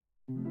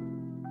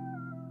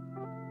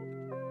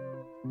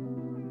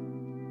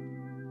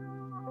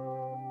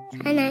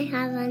Can I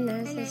have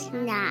another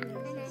snack?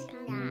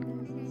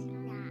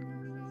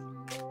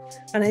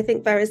 And I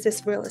think there is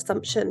this real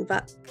assumption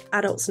that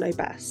adults know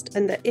best,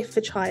 and that if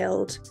a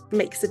child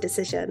makes a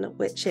decision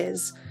which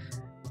is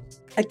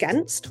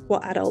against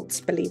what adults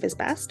believe is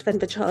best, then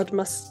the child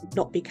must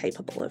not be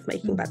capable of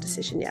making that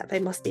decision yet. They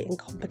must be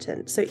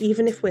incompetent. So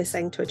even if we're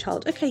saying to a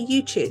child, okay,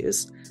 you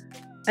choose,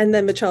 and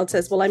then the child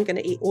says, well, I'm going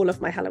to eat all of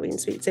my Halloween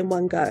sweets in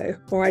one go,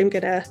 or I'm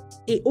going to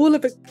eat all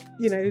of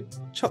the,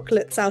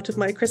 chocolates out of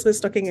my Christmas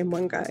stocking in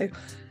one go.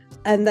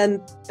 And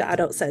then the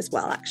adult says,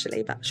 well,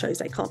 actually, that shows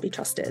they can't be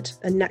trusted.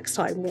 And next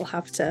time we'll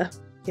have to,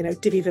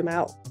 divvy them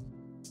out.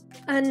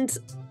 And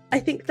I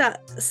think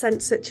that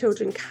sense that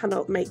children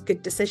cannot make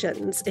good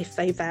decisions if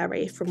they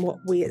vary from what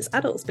we as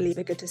adults believe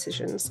are good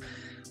decisions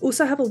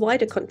also have a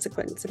wider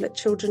consequence in that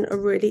children are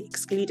really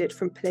excluded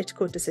from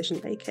political decision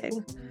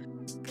making.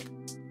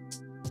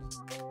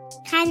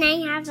 Can I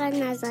have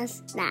another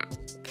snack?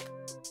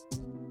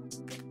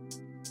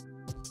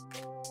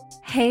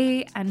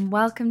 Hey, and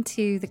welcome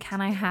to the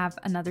Can I Have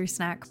Another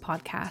Snack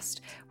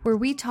podcast, where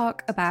we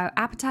talk about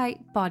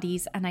appetite,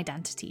 bodies, and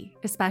identity,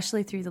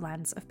 especially through the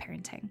lens of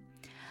parenting.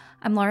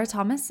 I'm Laura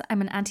Thomas. I'm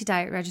an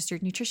anti-diet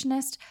registered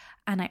nutritionist,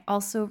 and I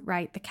also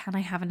write the Can I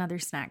Have Another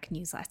Snack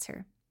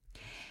newsletter.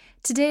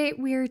 Today,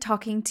 we're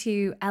talking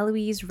to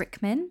Eloise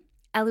Rickman.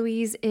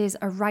 Eloise is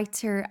a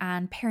writer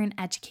and parent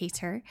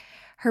educator.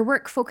 Her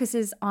work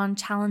focuses on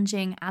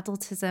challenging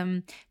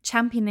adultism,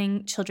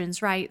 championing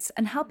children's rights,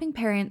 and helping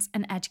parents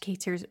and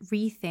educators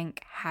rethink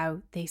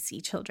how they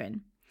see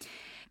children.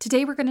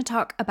 Today, we're going to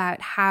talk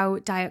about how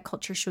diet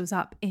culture shows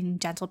up in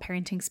gentle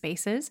parenting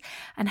spaces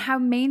and how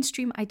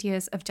mainstream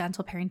ideas of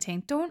gentle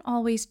parenting don't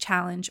always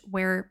challenge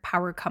where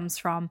power comes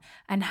from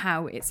and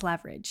how it's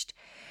leveraged.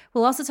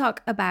 We'll also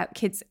talk about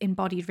kids'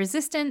 embodied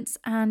resistance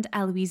and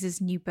Eloise's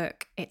new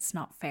book, It's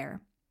Not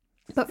Fair.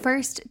 But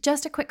first,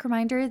 just a quick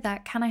reminder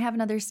that Can I Have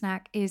Another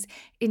Snack is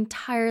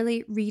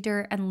entirely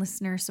reader and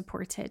listener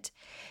supported.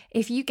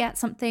 If you get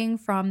something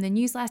from the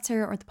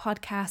newsletter or the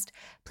podcast,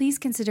 please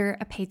consider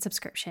a paid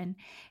subscription.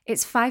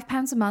 It's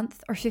 £5 a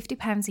month or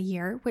 £50 a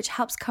year, which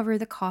helps cover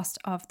the cost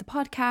of the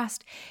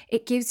podcast.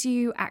 It gives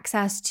you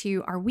access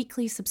to our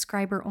weekly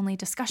subscriber-only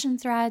discussion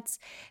threads,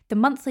 the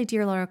monthly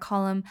Dear Laura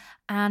column,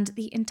 and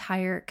the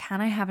entire Can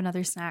I Have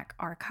Another Snack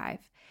archive.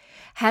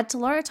 Head to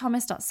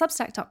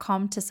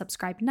laurathomas.substack.com to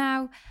subscribe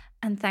now,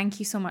 and thank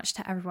you so much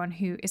to everyone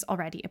who is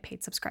already a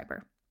paid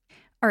subscriber.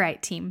 All right,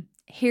 team,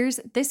 here's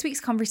this week's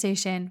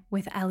conversation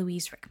with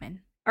Eloise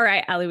Rickman. All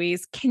right,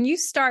 Eloise, can you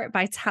start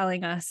by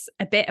telling us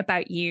a bit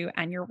about you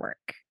and your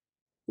work?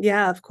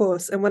 Yeah, of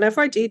course. And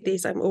whenever I do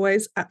these, I'm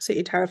always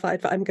absolutely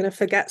terrified that I'm going to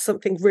forget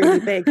something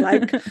really big,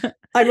 like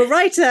I'm a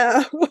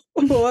writer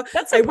or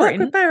I work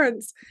with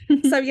parents.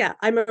 So yeah,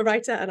 I'm a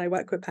writer and I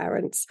work with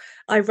parents.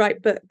 I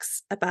write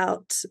books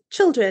about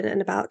children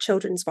and about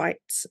children's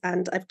rights.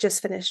 And I've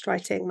just finished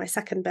writing my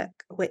second book,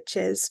 which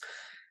is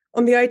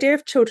on the idea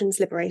of children's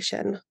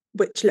liberation,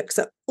 which looks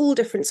at all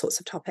different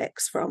sorts of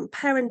topics, from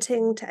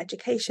parenting to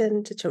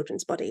education to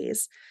children's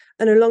bodies.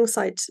 And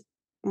alongside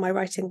my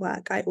writing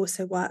work, I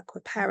also work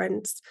with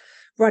parents,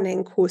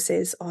 running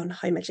courses on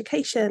home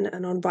education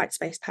and on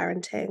rights-based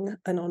parenting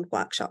and on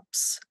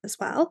workshops as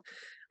well.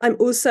 I'm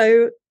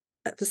also,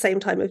 at the same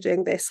time of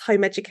doing this,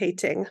 home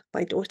educating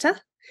my daughter,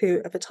 who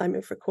at the time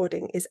of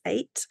recording is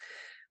 8,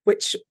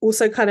 which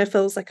also kind of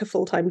feels like a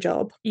full-time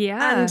job.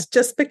 Yeah. And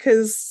just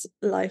because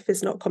life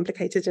is not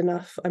complicated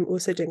enough, I'm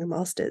also doing a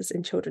master's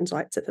in children's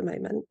rights at the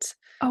moment,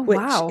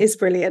 which is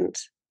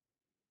brilliant.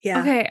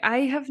 Yeah. Okay, I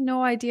have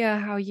no idea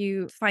how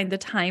you find the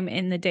time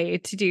in the day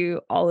to do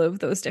all of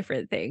those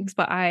different things,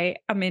 but I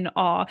am in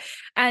awe.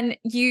 And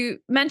you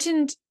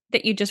mentioned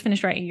that you just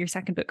finished writing your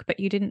second book,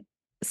 but you didn't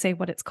say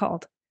what it's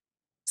called.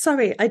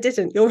 Sorry, I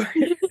didn't. You're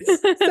right.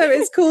 So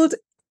it's called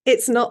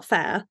It's Not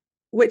Fair,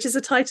 which is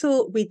a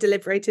title we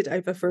deliberated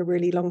over for a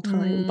really long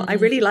time. But I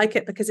really like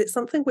it because it's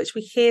something which we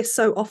hear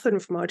so often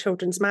from our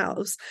children's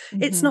mouths.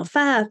 It's not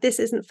fair. This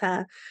isn't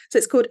fair. So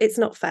it's called It's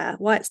Not Fair,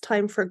 why it's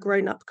time for a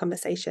grown-up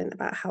conversation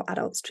about how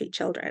adults treat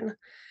children.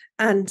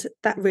 And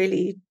that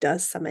really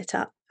does sum it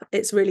up.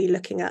 It's really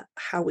looking at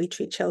how we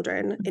treat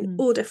children in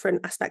all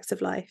different aspects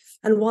of life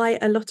and why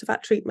a lot of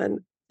that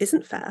treatment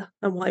isn't fair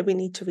and why we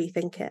need to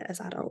rethink it as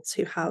adults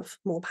who have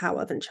more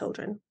power than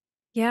children.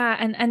 Yeah.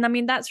 And I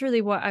mean, that's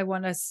really what I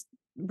want us.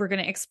 We're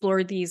going to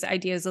explore these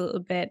ideas a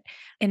little bit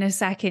in a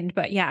second.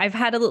 But yeah, I've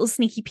had a little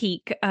sneaky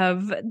peek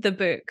of the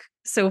book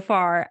so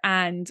far,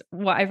 and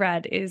what I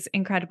read is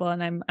incredible.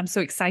 And I'm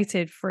so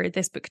excited for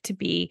this book to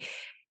be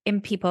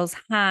in people's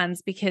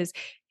hands, because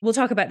we'll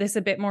talk about this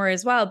a bit more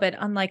as well. But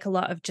unlike a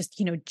lot of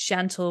just,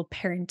 gentle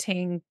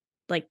parenting,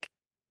 like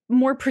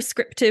more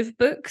prescriptive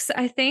books,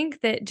 I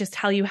think, that just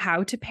tell you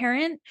how to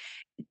parent,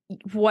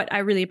 what I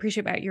really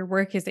appreciate about your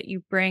work is that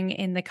you bring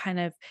in the kind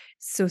of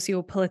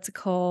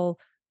socio-political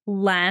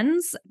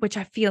lens, which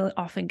I feel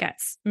often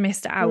gets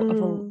missed out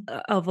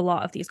of a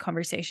lot of these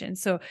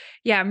conversations. So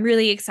yeah, I'm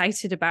really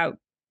excited about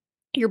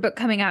your book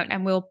coming out,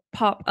 and we'll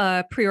pop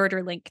a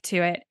pre-order link to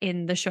it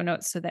in the show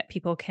notes so that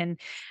people can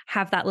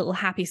have that little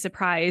happy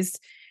surprise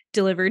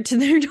delivered to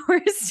their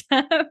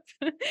doorstep.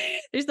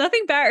 There's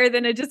nothing better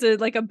than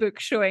like a book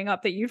showing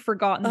up that you've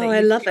forgotten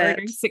that you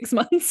pre-ordered 6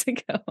 months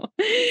ago.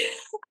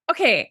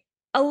 Okay.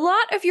 A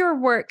lot of your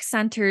work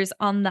centers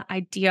on the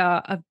idea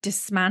of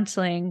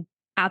dismantling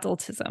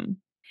adultism.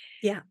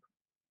 Yeah.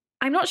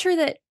 I'm not sure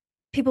that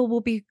people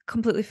will be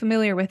completely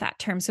familiar with that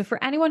term. So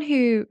for anyone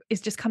who is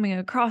just coming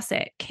across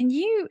it, can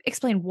you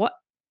explain what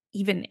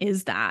even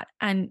is that,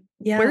 and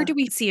where do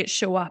we see it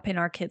show up in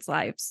our kids'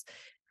 lives?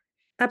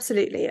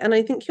 Absolutely. And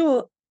I think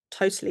you're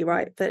totally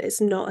right that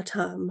it's not a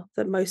term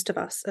that most of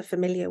us are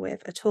familiar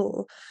with at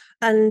all.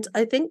 And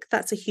I think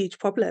that's a huge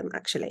problem,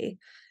 actually.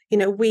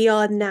 We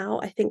are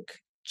now, I think,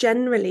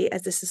 generally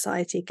as a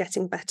society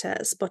getting better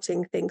at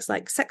spotting things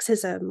like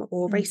sexism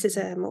or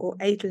racism or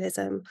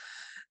ableism.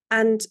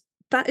 And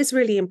that is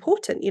really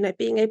important.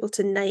 Being able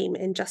to name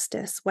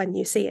injustice when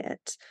you see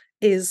it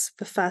is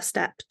the first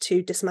step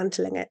to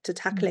dismantling it, to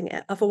tackling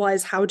it.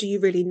 Otherwise, how do you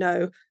really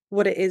know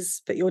what it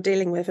is that you're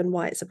dealing with and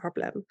why it's a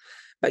problem?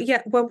 But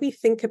yet, when we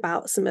think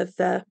about some of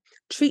the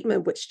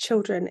treatment which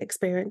children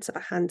experience at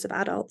the hands of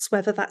adults,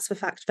 whether that's the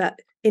fact that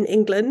in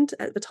England,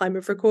 at the time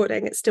of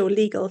recording, it's still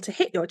legal to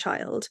hit your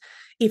child,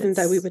 even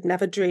though we would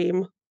never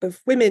dream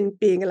of women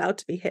being allowed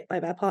to be hit by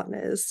their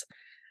partners,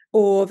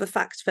 or the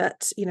fact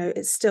that,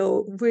 it's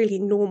still really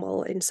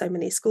normal in so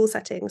many school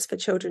settings for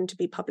children to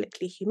be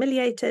publicly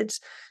humiliated,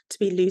 to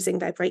be losing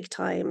their break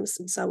times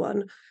and so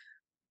on.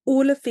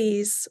 All of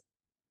these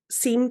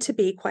seem to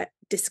be quite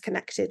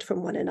disconnected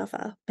from one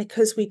another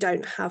because we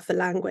don't have the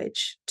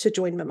language to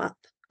join them up.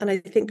 And I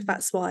think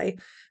that's why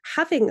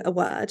having a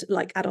word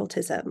like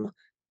adultism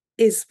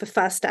is the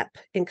first step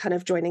in kind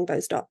of joining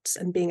those dots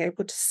and being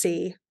able to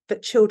see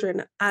that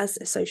children as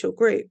a social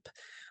group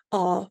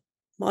are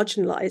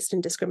marginalized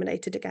and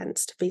discriminated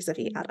against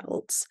vis-a-vis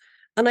adults.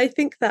 And I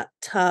think that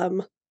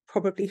term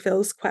probably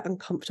feels quite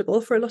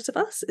uncomfortable for a lot of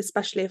us,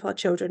 especially if our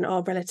children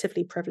are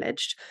relatively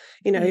privileged.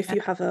 If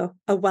you have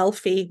a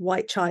wealthy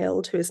white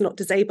child who is not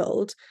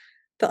disabled,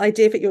 the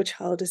idea that your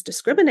child is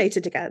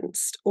discriminated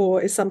against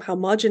or is somehow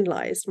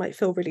marginalized might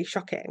feel really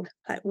shocking.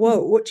 Like,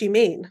 whoa, what do you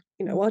mean?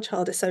 Our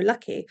child is so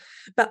lucky.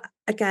 But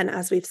again,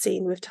 as we've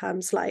seen with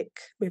terms like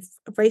with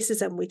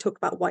racism, we talk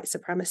about white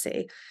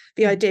supremacy.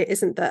 The idea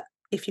isn't that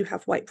if you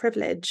have white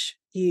privilege,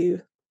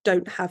 you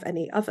don't have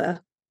any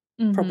other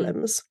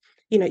problems.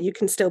 You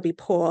can still be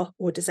poor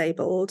or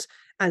disabled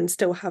and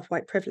still have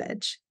white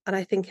privilege. And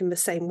I think in the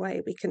same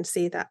way, we can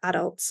see that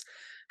adults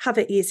have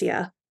it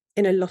easier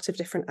in a lot of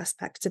different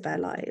aspects of their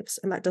lives.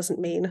 And that doesn't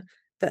mean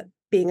that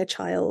being a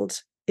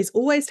child is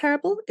always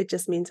terrible. It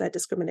just means they're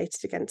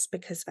discriminated against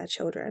because they're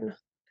children.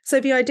 So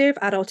the idea of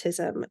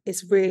adultism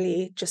is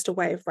really just a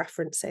way of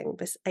referencing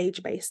this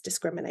age-based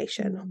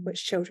discrimination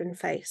which children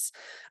face.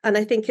 And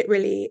I think it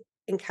really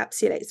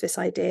encapsulates this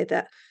idea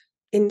that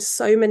in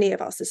so many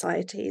of our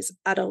societies,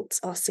 adults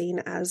are seen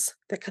as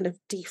the kind of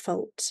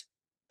default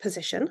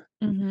position,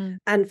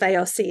 and they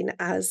are seen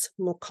as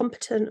more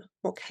competent,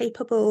 more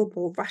capable,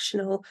 more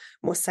rational,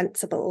 more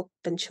sensible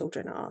than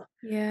children are.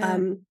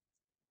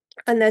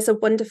 And there's a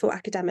wonderful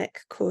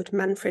academic called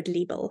Manfred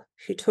Liebel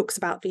who talks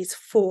about these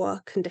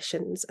 4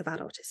 conditions of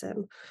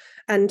adultism.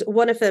 And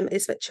one of them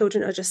is that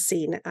children are just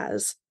seen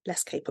as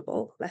less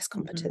capable, less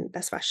competent,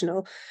 less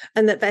rational,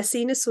 and that they're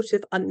seen as sort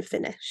of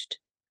unfinished.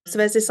 So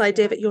there's this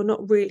idea that you're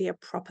not really a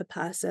proper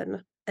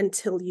person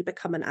until you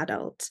become an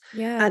adult.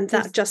 And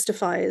that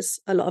justifies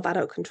a lot of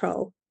adult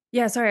control.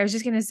 Yeah, sorry, I was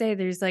just going to say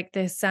there's like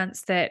this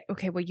sense that,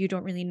 okay, well, you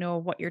don't really know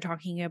what you're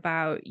talking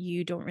about.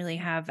 You don't really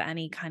have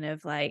any kind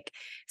of like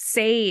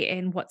say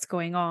in what's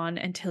going on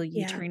until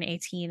you turn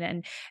 18.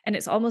 And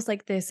it's almost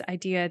like this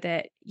idea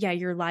that,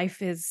 your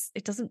life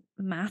it doesn't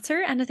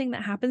matter. Anything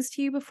that happens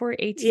to you before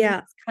 18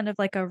 is kind of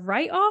like a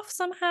write-off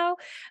somehow.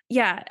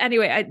 Yeah,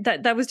 anyway,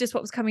 that was just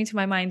what was coming to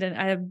my mind. And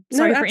I'm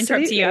sorry for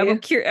interrupting you. I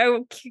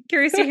will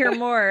curious to hear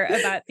more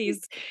about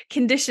these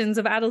conditions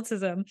of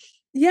adultism.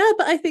 Yeah,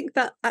 but I think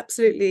that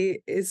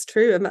absolutely is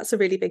true. And that's a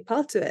really big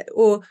part of it.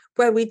 Or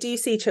where we do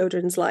see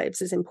children's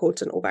lives as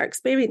important or their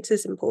experience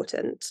is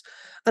important.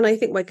 And I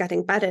think we're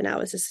getting better now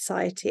as a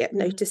society at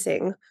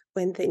noticing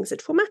when things are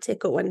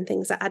traumatic or when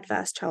things are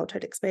adverse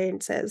childhood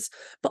experiences.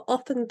 But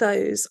often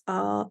those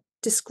are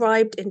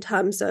described in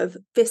terms of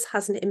this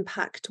has an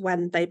impact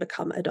when they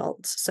become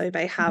adults. So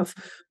they have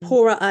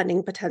poorer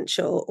earning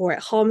potential or it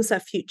harms their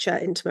future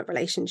intimate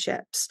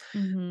relationships.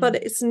 But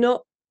it's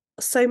not.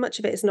 So much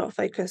of it is not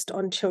focused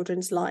on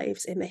children's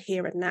lives in the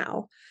here and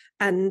now.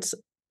 And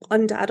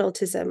under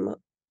adultism,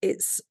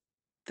 it's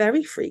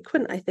very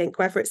frequent, I think,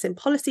 whether it's in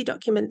policy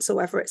documents or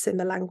whether it's in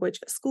the language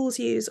that schools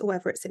use or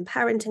whether it's in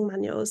parenting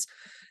manuals,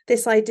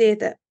 this idea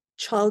that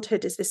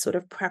childhood is this sort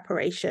of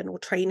preparation or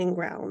training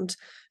ground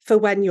for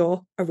when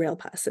you're a real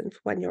person, for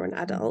when you're an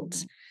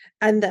adult,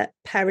 and that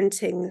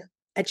parenting,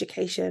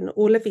 education,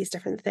 all of these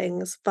different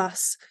things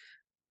thus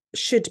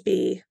should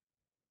be,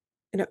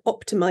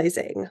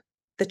 optimizing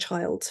the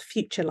child's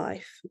future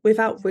life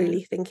without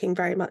really thinking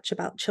very much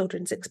about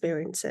children's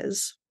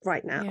experiences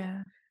right now.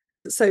 Yeah.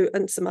 So,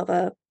 and some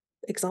other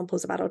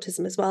examples of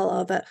adultism as well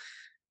are that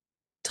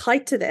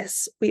tied to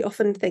this, we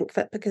often think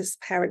that because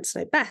parents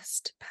know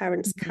best,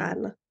 parents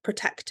can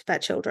protect their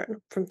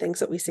children from things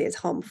that we see as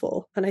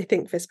harmful. And I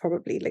think this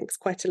probably links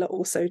quite a lot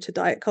also to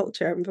diet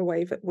culture and the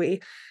way that we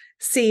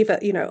see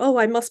that, you know, oh,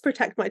 I must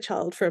protect my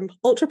child from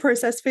ultra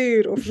processed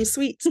food or from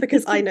sweets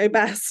because I know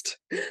best.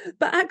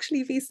 But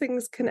actually, these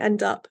things can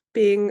end up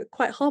being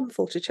quite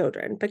harmful to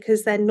children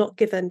because they're not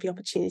given the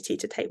opportunity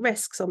to take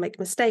risks or make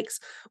mistakes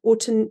or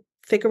to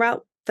figure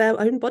out their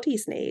own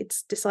body's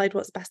needs, decide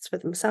what's best for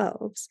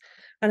themselves.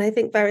 And I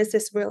think there is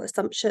this real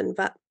assumption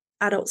that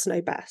adults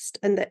know best,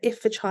 and that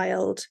if a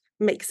child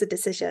makes a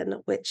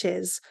decision which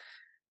is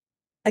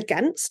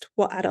against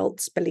what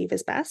adults believe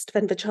is best,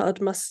 then the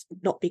child must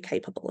not be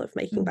capable of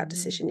making that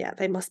decision yet.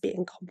 They must be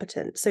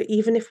incompetent. So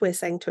even if we're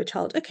saying to a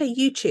child, okay,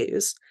 you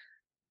choose,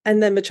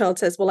 and then the child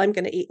says, well, I'm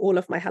going to eat all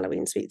of my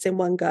Halloween sweets in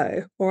one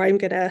go, or I'm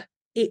going to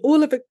eat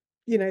all of the,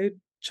 you know,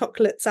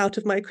 chocolates out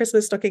of my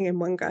Christmas stocking in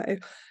one go.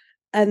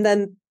 And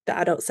then the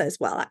adult says,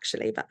 well,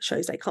 actually, that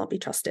shows they can't be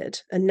trusted.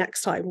 And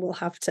next time we'll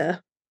have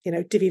to, you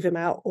know, divvy them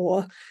out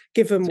or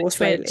give them more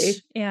slowly.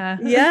 Yeah.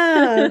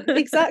 Yeah,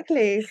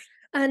 exactly.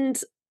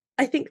 And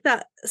I think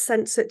that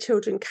sense that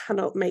children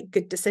cannot make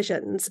good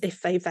decisions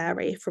if they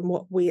vary from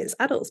what we as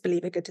adults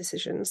believe are good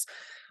decisions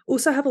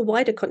also have a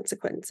wider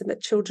consequence in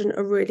that children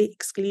are really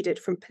excluded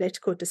from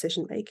political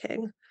decision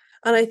making.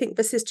 And I think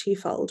this is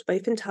twofold,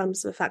 both in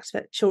terms of the fact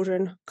that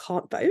children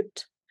can't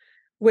vote,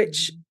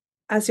 which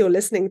as you're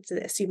listening to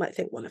this, you might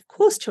think, well, of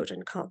course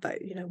children can't vote.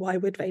 You know, why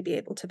would they be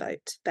able to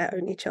vote? They're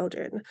only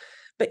children.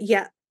 But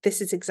yet, this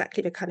is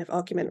exactly the kind of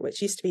argument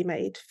which used to be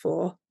made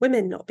for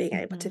women not being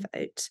able to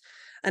vote.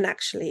 And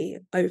actually,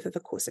 over the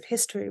course of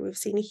history, we've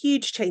seen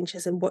huge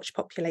changes in which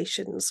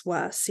populations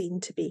were seen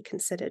to be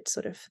considered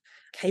sort of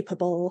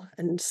capable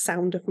and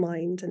sound of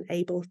mind and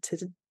able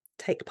to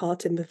take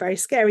part in the very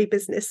scary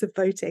business of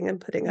voting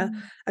and putting a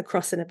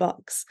cross in a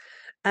box.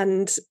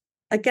 And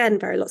again,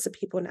 very lots of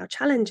people are now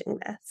challenging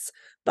this.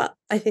 But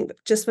I think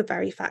that just the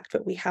very fact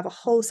that we have a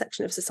whole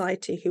section of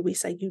society who we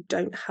say you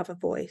don't have a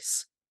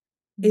voice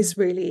is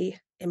really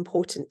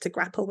important to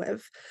grapple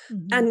with.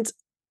 And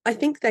I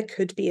think there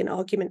could be an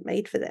argument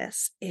made for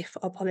this if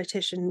our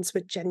politicians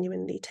were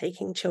genuinely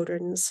taking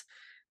children's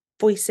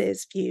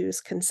voices,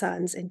 views,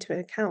 concerns into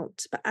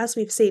account. But as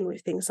we've seen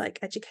with things like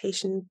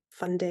education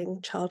funding,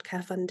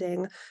 childcare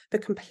funding, the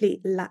complete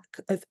lack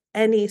of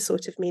any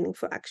sort of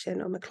meaningful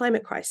action on the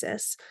climate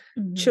crisis,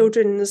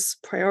 children's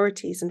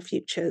priorities and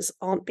futures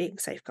aren't being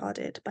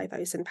safeguarded by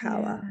those in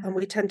power. And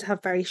we tend to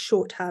have very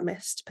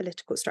short-termist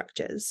political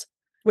structures,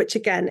 which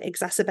again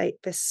exacerbate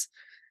this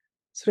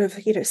sort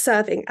of, you know,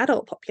 serving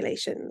adult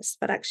populations,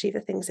 but actually the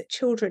things that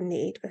children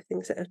need, the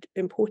things that are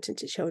important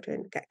to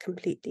children get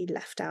completely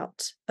left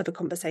out of a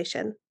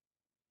conversation.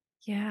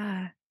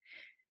 Yeah.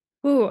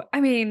 Oh, I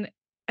mean,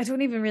 I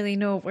don't even really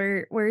know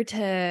where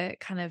to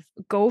kind of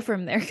go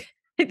from there.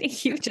 I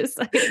think you just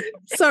like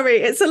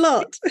sorry, it's a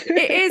lot.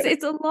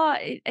 it's a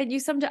lot. And you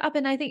summed it up.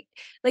 And I think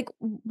like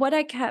what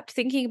I kept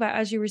thinking about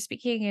as you were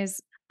speaking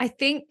is I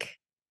think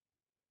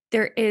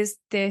there is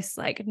this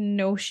like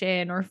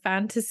notion or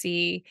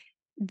fantasy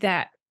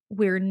that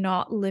we're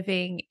not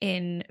living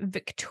in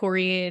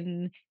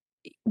Victorian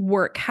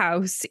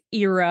workhouse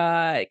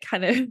era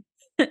kind of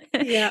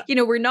you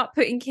know, we're not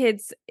putting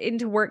kids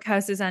into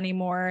workhouses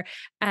anymore.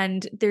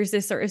 And there's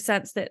this sort of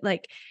sense that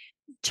like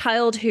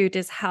childhood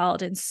is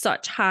held in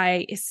such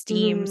high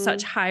esteem,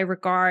 such high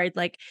regard,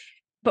 like,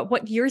 but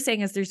what you're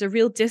saying is there's a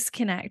real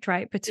disconnect,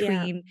 right,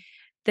 between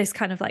this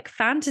kind of like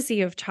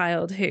fantasy of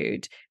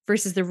childhood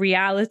versus the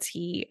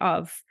reality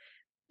of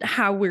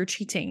how we're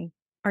treating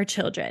our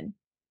children.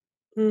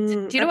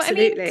 Do you know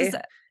absolutely. what I mean?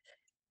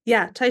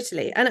 Yeah,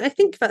 totally. And I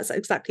think that's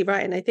exactly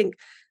right. And I think,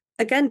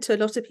 again, to a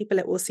lot of people,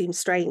 it will seem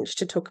strange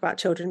to talk about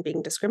children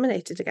being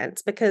discriminated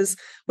against because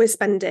we're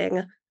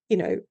spending, you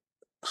know,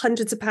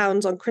 hundreds of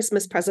pounds on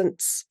Christmas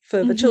presents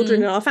for the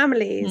children in our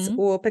families,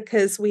 or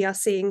because we are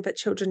seeing that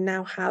children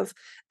now have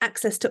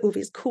access to all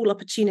these cool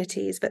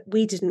opportunities that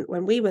we didn't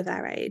when we were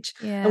their age.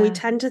 And we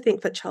tend to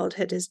think that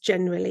childhood is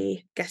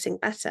generally getting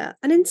better.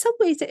 And in some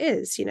ways it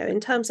is, you know, in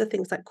terms of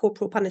things like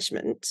corporal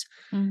punishment,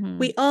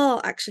 we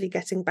are actually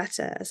getting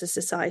better as a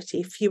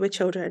society. Fewer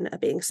children are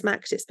being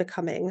smacked. It's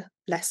becoming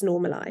less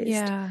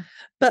normalized.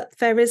 But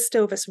there is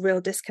still this real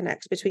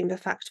disconnect between the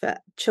fact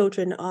that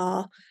children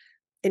are,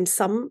 in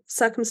some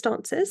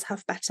circumstances,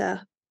 have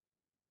better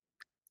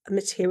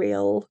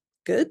material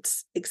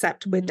goods,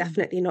 except we're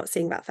definitely not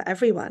seeing that for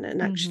everyone.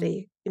 And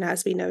actually, you know,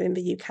 as we know in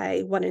the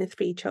UK, 1 in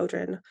 3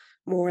 children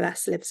more or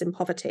less lives in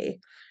poverty,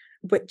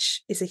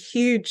 which is a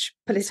huge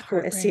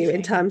political issue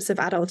in terms of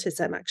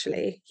adultism,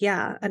 actually.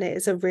 Yeah. And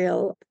it's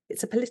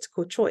a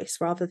political choice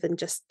rather than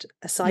just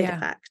a side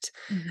effect.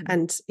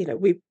 And, you know,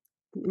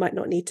 might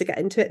not need to get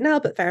into it now,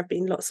 but there have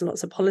been lots and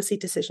lots of policy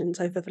decisions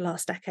over the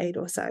last decade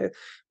or so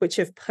which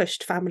have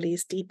pushed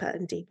families deeper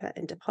and deeper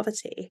into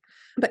poverty.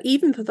 But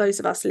even for those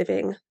of us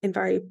living in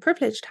very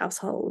privileged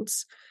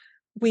households,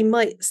 we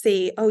might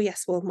see, oh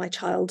yes, well, my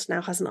child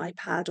now has an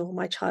iPad, or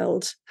my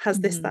child has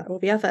this, that, or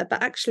the other.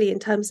 But actually, in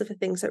terms of the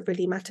things that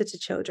really matter to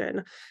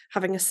children,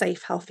 having a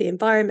safe, healthy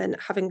environment,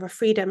 having the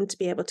freedom to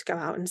be able to go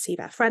out and see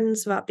their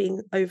friends without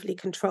being overly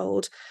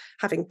controlled,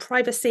 having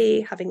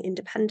privacy, having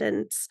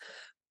independence,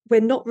 we're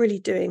not really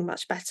doing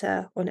much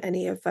better on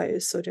any of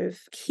those sort of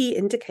key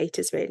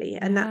indicators, really.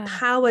 And that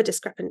power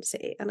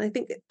discrepancy, and I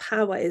think that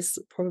power is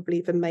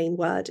probably the main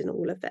word in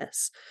all of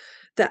this,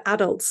 that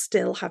adults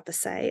still have the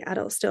say,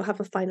 adults still have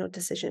a final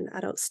decision,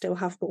 adults still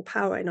have more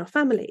power in our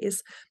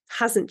families,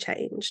 hasn't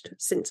changed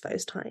since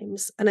those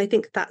times. And I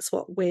think that's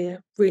what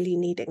we're really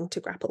needing to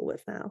grapple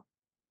with now.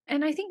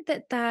 And I think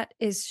that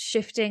is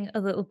shifting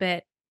a little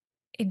bit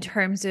in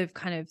terms of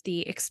kind of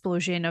the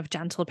explosion of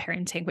gentle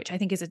parenting, which I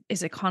think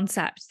is a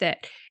concept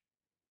that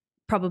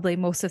probably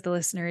most of the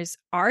listeners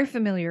are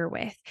familiar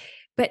with.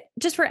 But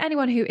just for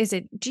anyone who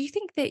isn't, do you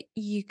think that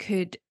you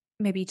could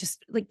maybe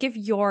just like give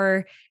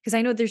your, because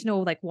I know there's no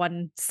like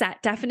one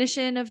set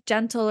definition of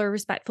gentle or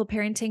respectful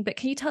parenting, but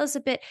can you tell us a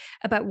bit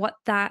about what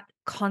that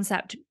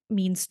concept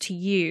means to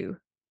you?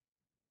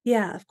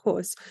 Yeah, of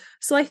course.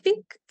 So I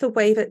think the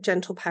way that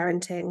gentle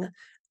parenting,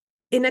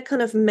 in a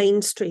kind of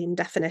mainstream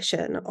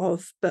definition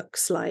of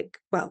books like,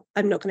 well,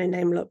 I'm not going to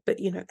name a lot, but,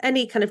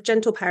 any kind of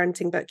gentle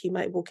parenting book you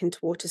might walk into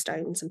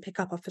Waterstones and pick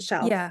up off a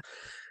shelf,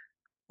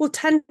 will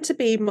tend to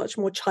be much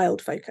more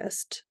child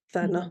focused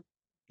than,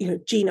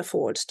 Gina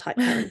Ford type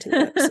parenting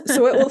books.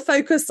 So it will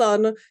focus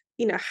on,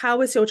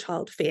 how is your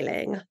child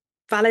feeling?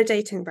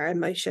 Validating their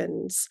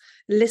emotions,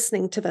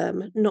 listening to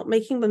them, not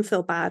making them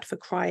feel bad for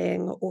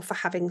crying or for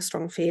having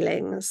strong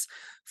feelings,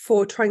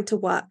 for trying to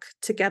work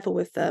together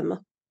with them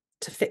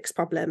to fix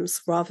problems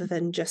rather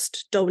than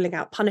just doling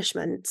out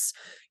punishments,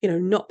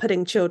 not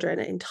putting children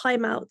in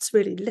timeouts,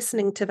 really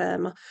listening to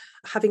them,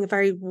 having a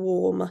very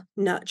warm,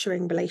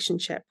 nurturing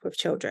relationship with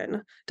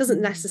children.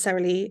 Doesn't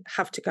necessarily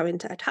have to go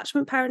into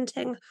attachment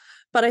parenting,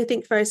 but I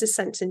think there is a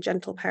sense in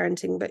gentle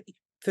parenting that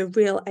the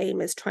real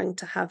aim is trying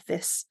to have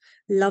this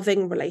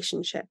loving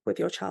relationship with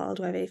your child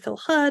where they feel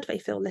heard, they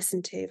feel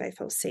listened to, they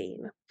feel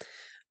seen.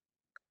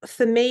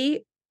 For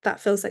me, that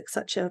feels like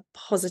such a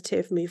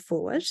positive move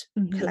forward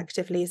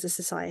collectively as a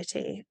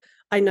society.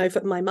 I know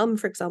that my mum,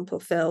 for example,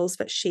 feels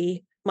that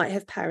she might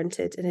have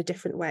parented in a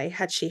different way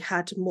had she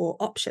had more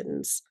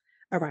options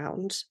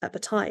around at the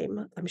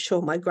time. I'm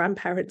sure my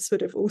grandparents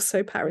would have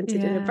also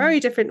parented in a very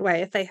different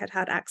way if they had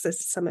had access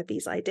to some of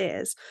these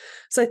ideas.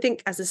 So I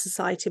think as a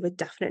society, we're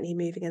definitely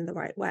moving in the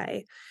right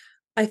way.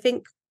 I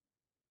think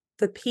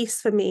the piece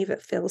for me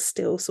that feels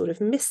still sort of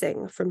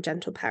missing from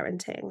gentle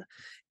parenting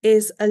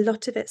is a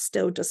lot of it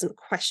still doesn't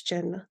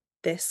question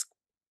this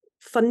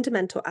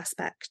fundamental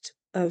aspect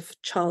of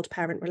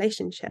child-parent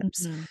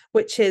relationships,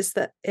 which is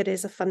that it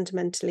is a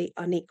fundamentally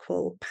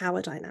unequal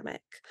power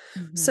dynamic.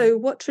 So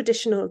what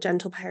traditional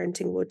gentle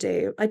parenting will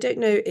do, I don't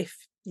know if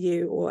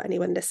you or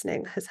anyone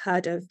listening has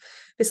heard of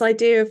this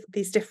idea of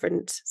these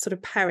different sort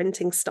of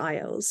parenting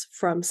styles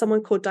from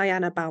someone called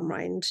Diana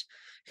Baumrind,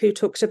 who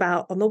talked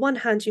about, on the one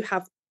hand, you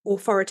have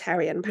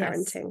authoritarian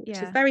parenting, which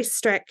is very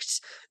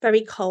strict,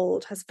 very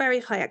cold, has very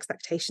high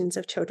expectations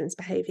of children's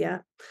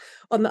behavior.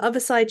 On the other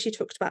side, she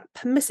talked about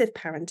permissive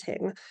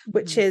parenting,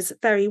 which is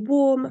very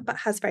warm, but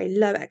has very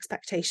low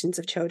expectations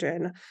of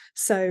children.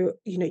 So,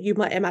 you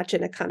might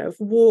imagine a kind of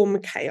warm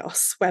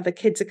chaos where the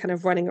kids are kind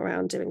of running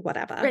around doing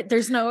whatever. Right. There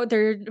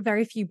are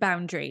very few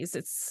boundaries.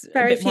 It's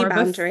very few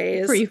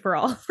boundaries. Free for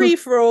all. Free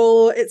for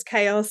all. It's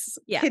chaos.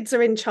 Yeah. Kids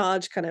are in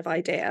charge kind of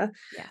idea.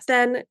 Yes.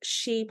 Then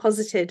she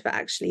posited that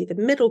actually the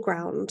middle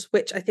ground,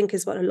 which I think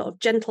is what a lot of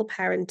gentle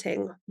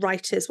parenting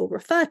writers will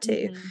refer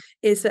to,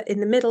 is that in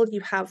the middle you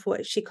have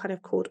what she kind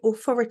of called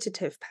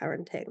authoritative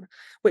parenting,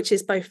 which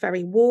is both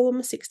very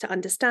warm, seeks to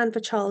understand the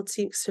child,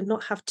 seeks to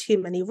not have too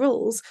many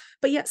rules,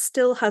 but yet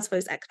still has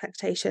those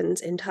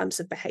expectations in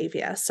terms of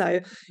behavior. So,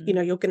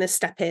 you're going to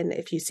step in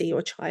if you see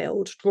your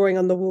child drawing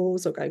on the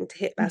walls or going to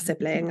hit their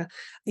sibling.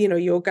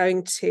 You're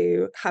going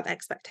to have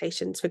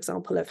expectations, for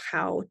example, of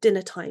how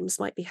dinner times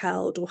might be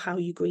held or how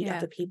you greet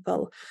other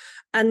people.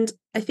 And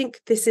I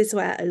think this is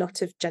where a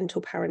lot of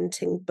gentle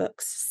parenting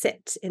books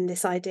sit, in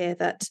this idea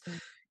that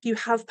you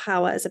have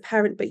power as a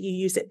parent, but you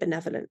use it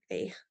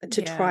benevolently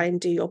to try and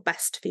do your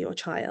best for your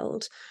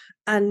child.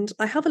 And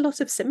I have a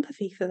lot of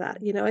sympathy for that.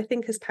 I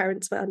think as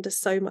parents, we're under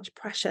so much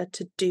pressure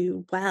to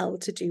do well,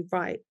 to do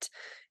right,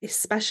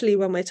 especially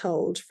when we're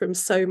told from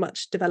so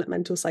much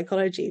developmental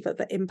psychology that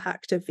the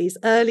impact of these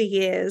early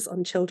years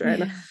on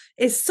children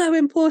is so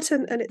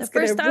important and it's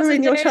going to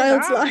ruin your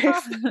child's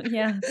life.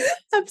 Yeah,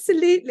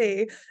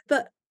 absolutely.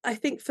 But I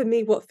think for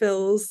me, what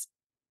feels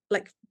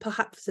like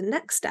perhaps the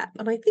next step,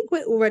 and I think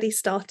we're already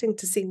starting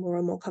to see more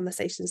and more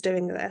conversations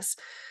doing this,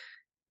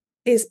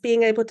 is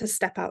being able to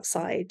step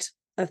outside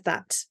of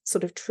that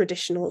sort of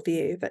traditional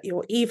view that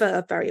you're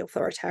either very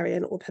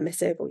authoritarian or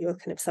permissive, or you're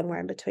kind of somewhere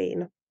in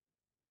between.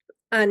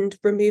 and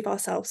remove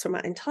ourselves from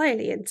that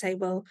entirely and say,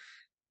 well,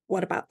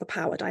 what about the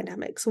power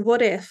dynamics?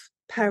 What if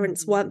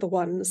parents weren't the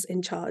ones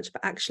in charge,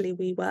 but actually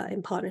we were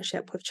in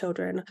partnership with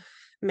children,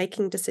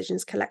 making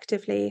decisions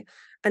collectively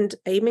and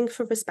aiming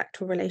for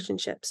respectful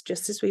relationships,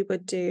 just as we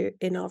would do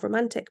in our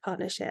romantic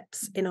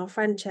partnerships, in our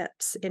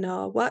friendships, in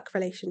our work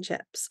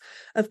relationships,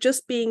 of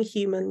just being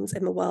humans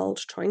in the world,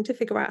 trying to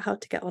figure out how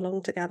to get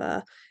along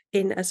together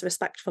in as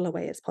respectful a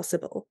way as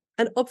possible.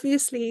 And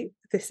obviously,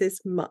 this is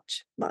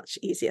much, much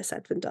easier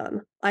said than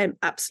done. I am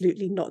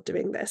absolutely not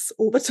doing this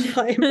all the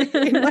time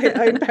in my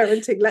own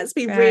parenting. Let's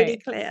be really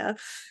clear.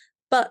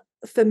 But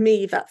for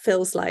me, that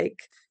feels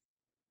like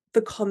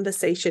the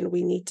conversation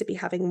we need to be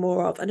having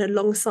more of. And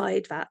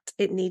alongside that,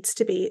 it needs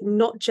to be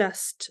not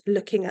just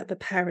looking at the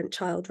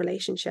parent-child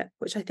relationship,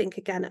 which I think,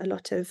 again, a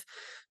lot of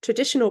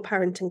traditional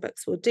parenting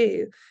books will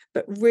do,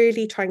 but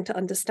really trying to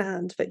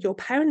understand that your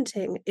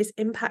parenting is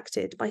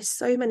impacted by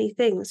so many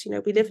things. You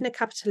know, we live in a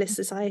capitalist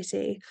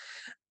society,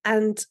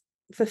 and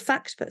the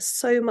fact that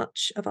so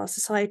much of our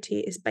society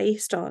is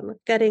based on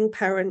getting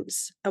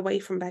parents away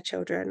from their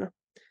children,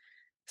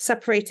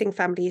 separating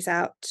families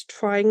out,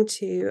 trying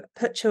to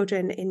put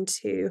children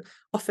into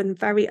often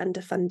very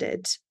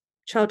underfunded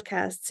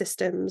childcare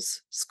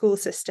systems, school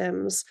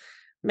systems,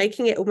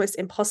 making it almost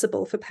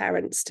impossible for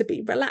parents to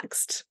be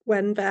relaxed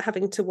when they're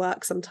having to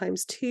work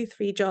sometimes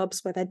 2-3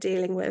 jobs, where they're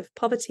dealing with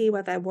poverty,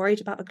 where they're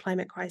worried about a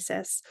climate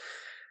crisis.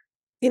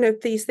 You know,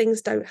 these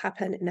things don't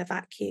happen in a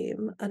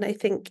vacuum. And I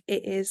think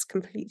it is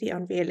completely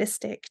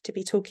unrealistic to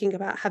be talking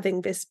about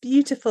having this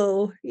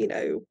beautiful, you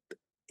know,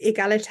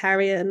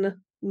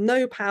 egalitarian,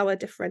 no power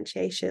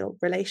differentiation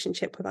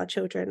relationship with our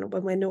children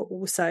when we're not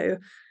also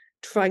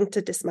trying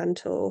to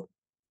dismantle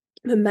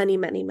the many,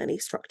 many, many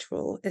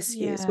structural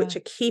issues which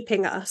are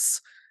keeping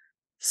us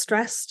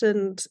stressed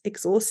and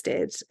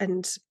exhausted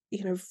and,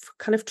 you know,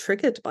 kind of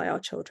triggered by our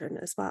children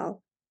as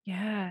well.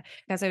 Yeah.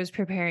 As I was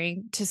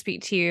preparing to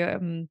speak to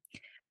you,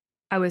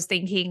 I was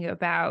thinking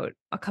about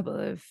a couple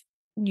of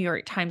New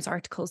York Times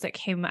articles that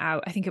came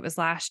out, I think it was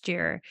last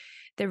year,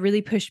 that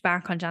really pushed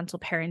back on gentle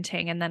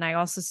parenting. And then I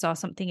also saw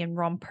something in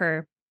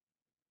Romper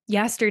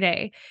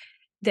yesterday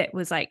that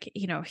was like,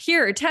 you know,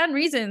 here are 10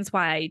 reasons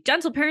why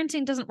gentle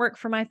parenting doesn't work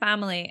for my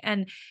family.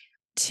 And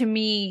to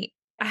me,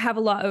 I have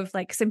a lot of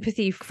like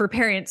sympathy for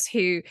parents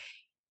who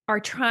are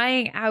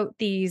trying out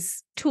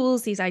these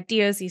tools, these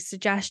ideas, these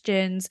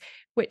suggestions,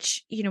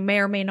 which, you know, may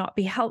or may not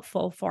be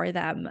helpful for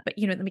them. But,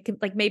 you know,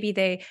 like maybe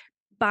they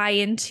buy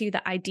into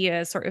the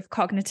idea sort of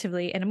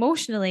cognitively and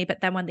emotionally, but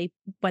then when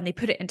they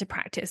put it into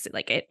practice,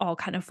 like it all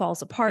kind of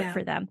falls apart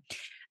for them.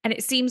 And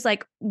it seems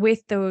like with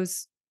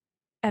those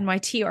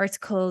NYT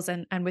articles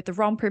and with the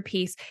Romper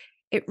piece,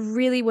 it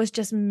really was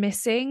just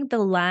missing the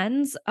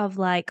lens of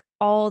like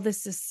all the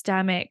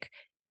systemic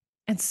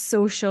and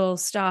social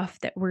stuff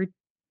that we're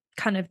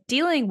kind of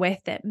dealing with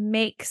that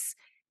makes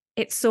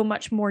it so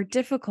much more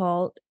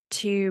difficult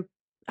to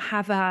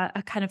have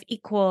a kind of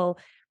equal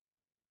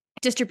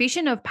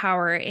distribution of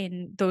power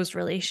in those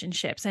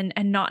relationships and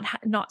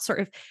not sort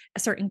of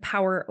asserting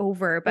power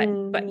over, but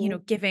you know,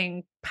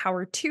 giving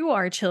power to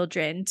our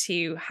children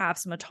to have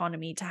some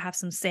autonomy, to have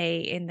some say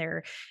in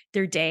their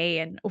day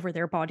and over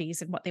their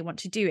bodies and what they want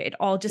to do. It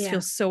all just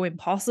feels so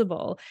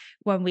impossible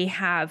when we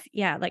have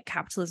like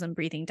capitalism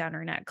breathing down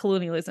our neck,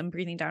 colonialism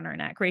breathing down our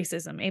neck,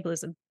 racism,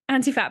 ableism,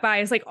 anti-fat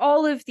bias, like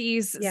all of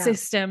these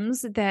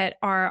systems that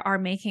are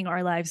making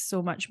our lives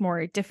so much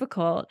more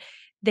difficult.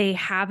 They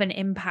have an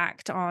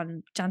impact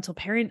on gentle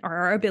parent or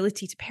our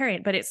ability to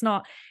parent, but it's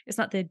not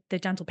the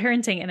gentle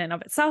parenting in and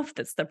of itself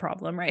that's the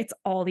problem, right? It's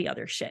all the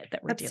other shit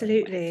that we're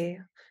dealing with.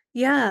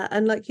 Yeah.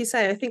 And like you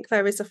say, I think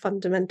there is a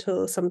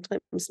fundamental,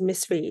 sometimes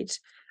misread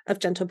of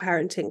gentle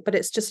parenting, but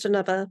it's just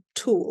another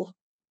tool.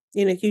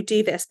 You know, you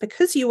do this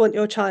because you want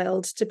your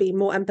child to be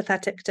more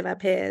empathetic to their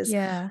peers,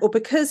 or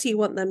because you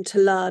want them to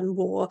learn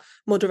more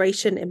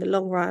moderation in the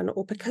long run,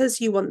 or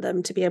because you want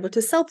them to be able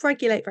to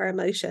self-regulate their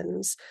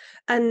emotions.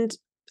 And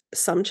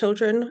some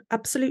children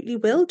absolutely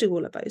will do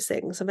all of those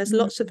things. And there's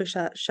lots of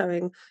research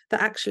showing that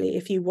actually,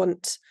 if you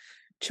want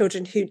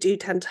children who do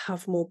tend to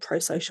have more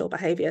pro-social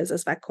behaviors,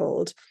 as they're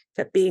called,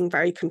 that being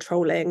very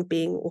controlling,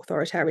 being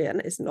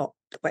authoritarian is not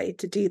the way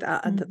to do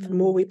that. And that the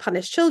more we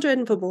punish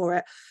children, the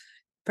more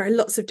there are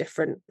lots of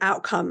different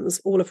outcomes,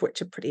 all of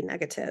which are pretty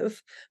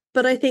negative.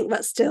 But I think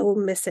that still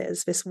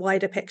misses this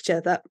wider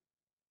picture that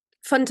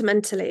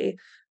fundamentally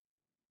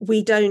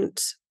we don't,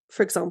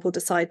 for example,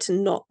 decide to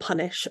not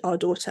punish our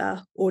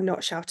daughter or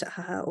not shout at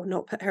her or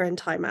not put her in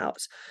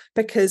timeout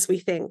because we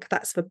think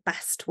that's the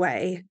best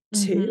way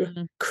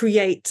to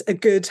create a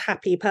good,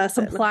 happy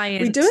person.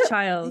 Compliant we do it,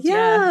 child.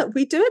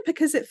 we do it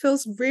because it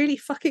feels really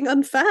fucking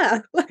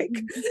unfair.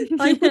 Like,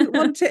 I wouldn't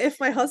want it if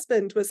my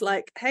husband was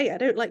like, hey, I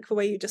don't like the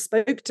way you just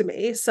spoke to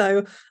me,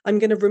 so I'm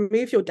going to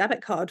remove your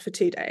debit card for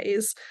 2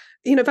 days.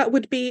 You know, that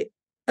would be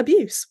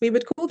abuse. We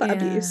would call that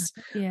abuse.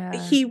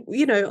 He,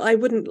 you know, I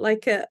wouldn't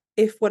like it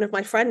if one of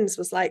my friends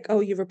was like, oh,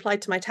 you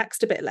replied to my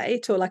text a bit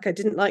late, or like, I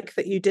didn't like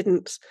that you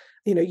didn't,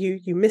 you know,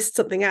 you missed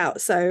something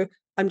out, so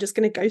I'm just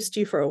going to ghost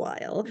you for a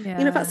while.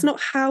 That's not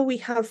how we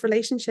have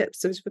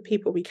relationships with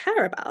people we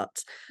care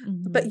about.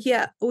 But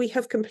yet we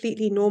have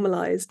completely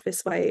normalized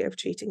this way of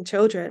treating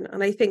children.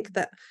 And I think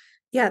that,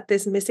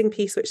 this missing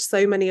piece, which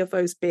so many of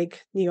those big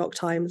New York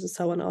Times and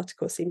so on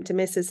articles seem to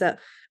miss, is that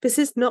this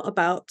is not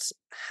about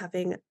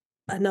having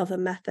another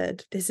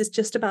method. This is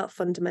just about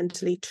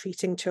fundamentally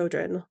treating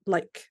children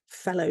like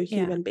fellow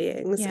human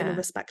beings in a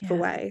respectful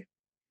way.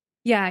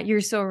 Yeah,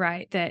 you're so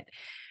right that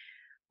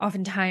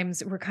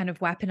oftentimes we're kind of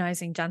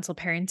weaponizing gentle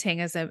parenting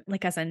as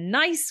a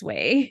nice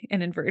way,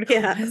 in inverted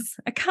commas,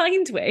 a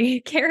kind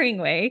way, caring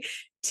way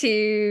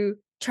to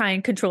try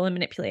and control and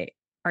manipulate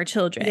our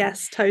children.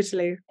 Yes,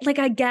 totally. Like,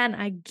 again,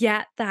 I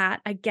get that.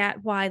 I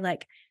get why,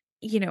 like,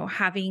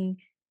 having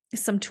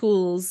some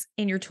tools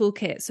in your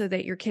toolkit so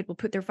that your kid will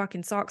put their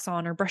fucking socks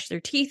on or brush their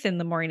teeth in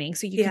the morning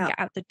so you can get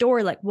out the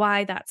door, like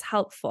why that's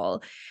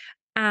helpful.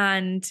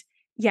 And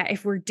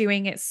if we're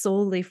doing it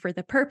solely for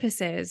the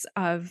purposes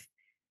of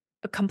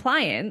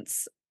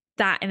compliance,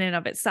 that in and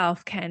of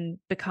itself can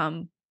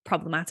become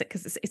problematic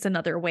because it's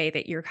another way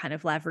that you're kind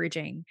of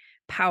leveraging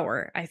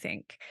power, I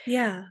think.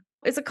 Yeah.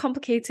 It's a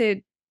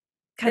complicated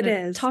kind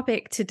of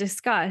topic to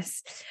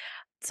discuss.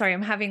 Sorry,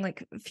 I'm having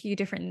like a few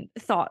different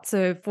thoughts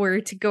of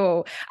where to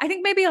go. I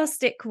think maybe I'll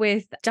stick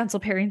with gentle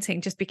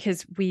parenting just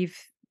because we've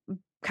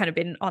kind of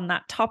been on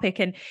that topic.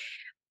 And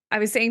I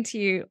was saying to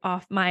you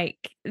off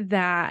mic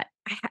that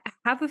I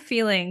have a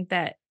feeling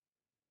that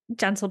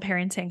gentle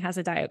parenting has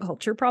a diet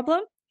culture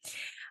problem.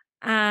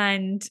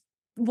 And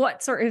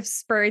what sort of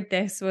spurred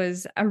this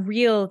was a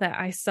reel that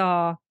I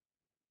saw,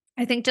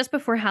 I think just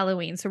before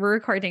Halloween. So we're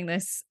recording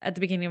this at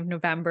the beginning of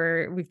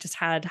November. We've just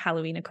had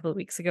Halloween a couple of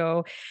weeks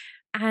ago.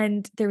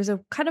 And there was a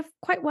kind of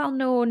quite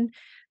well-known,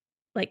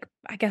 like,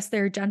 I guess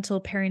they're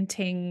gentle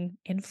parenting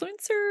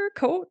influencer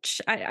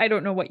coach. I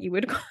don't know what you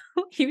would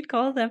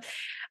call them.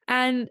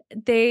 And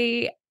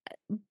they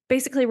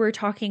basically were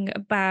talking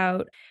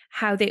about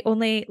how they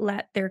only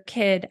let their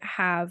kid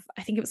have,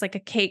 I think it was like a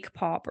cake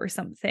pop or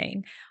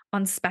something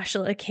on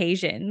special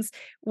occasions,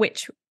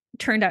 which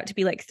turned out to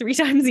be like 3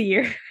 times a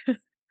year.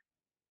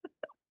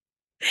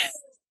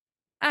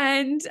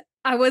 And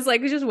I was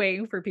like just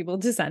waiting for people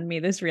to send me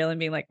this reel and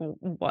being like,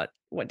 what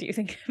do you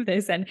think of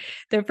this? And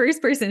the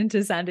first person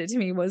to send it to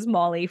me was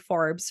Molly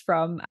Forbes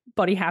from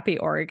Body Happy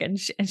Oregon.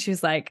 And she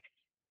was like,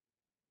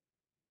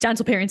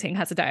 gentle parenting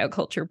has a diet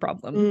culture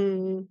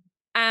problem.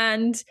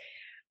 And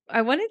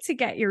I wanted to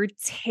get your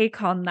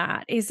take on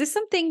that. Is this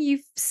something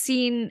you've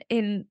seen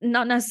in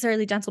not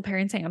necessarily gentle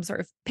parenting? I'm sort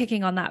of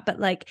picking on that, but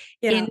like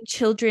in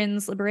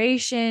children's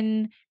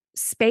liberation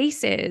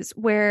spaces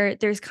where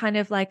there's kind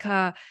of like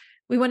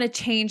we want to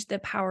change the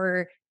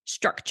power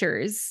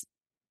structures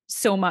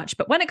so much.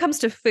 But when it comes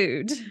to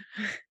food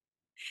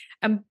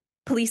and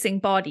policing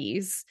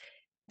bodies,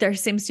 there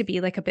seems to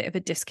be like a bit of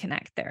a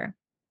disconnect there.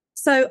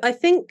 So I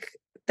think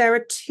there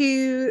are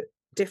 2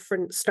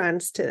 different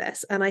strands to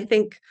this. And I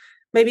think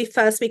maybe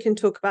first we can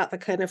talk about the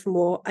kind of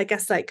more, I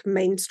guess, like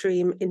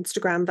mainstream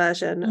Instagram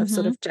version of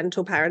sort of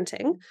gentle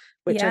parenting,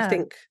 which I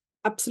think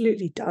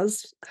absolutely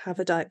does have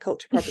a diet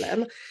culture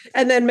problem.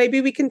 And then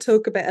maybe we can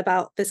talk a bit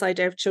about this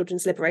idea of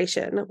children's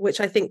liberation, which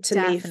I think to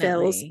me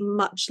feels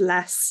much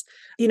less,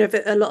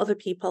 a lot of the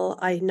people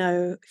I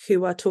know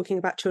who are talking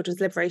about children's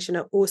liberation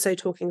are also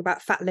talking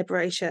about fat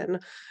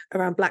liberation,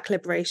 around Black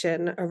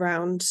liberation,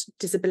 around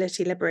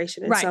disability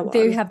liberation, and so on.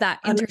 They have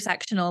that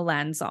intersectional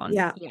lens on.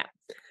 Yeah.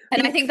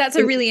 And I think that's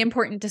a really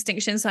important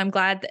distinction. So I'm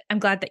glad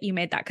that you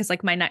made that, because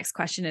like my next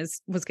question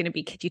was going to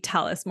be, could you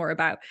tell us more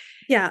about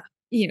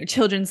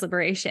children's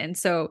liberation?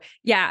 So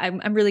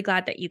I'm really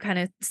glad that you kind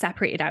of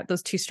separated out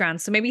those 2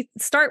 strands. So maybe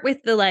start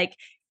with the like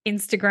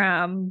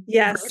Instagram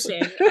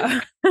version,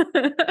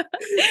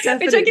 which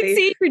I can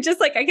see you're just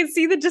like, I can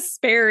see the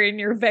despair in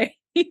your face.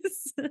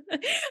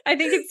 I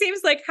think it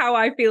seems like how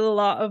I feel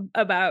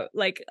about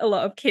like a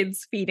lot of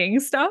kids feeding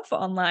stuff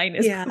online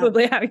is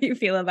probably how you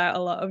feel about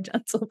a lot of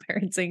gentle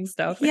parenting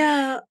stuff.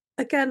 Yeah.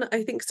 Again,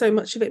 I think so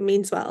much of it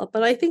means well,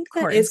 but I think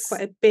there is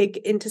quite a big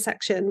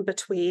intersection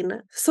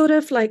between sort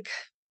of like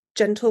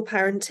gentle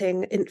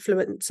parenting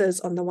influencers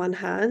on the one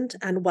hand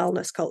and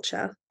wellness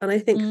culture. And I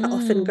think that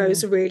often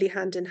goes really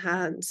hand in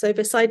hand. So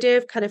this idea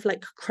of kind of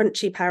like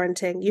crunchy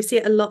parenting, you see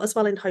it a lot as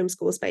well in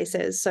homeschool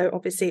spaces. So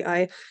obviously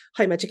I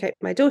home educate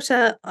my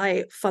daughter.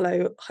 I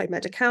follow home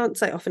ed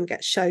accounts. I often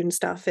get shown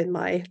stuff in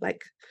my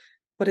like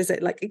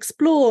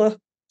explore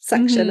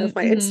section of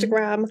my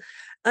Instagram.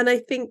 And I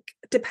think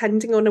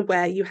depending on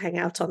where you hang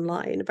out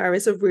online, there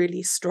is a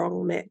really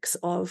strong mix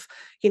of,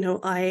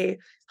 I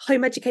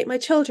home educate my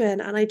children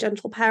and I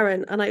gentle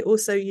parent and I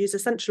also use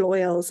essential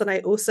oils and I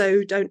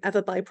also don't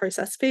ever buy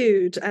processed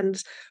food,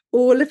 and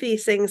all of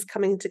these things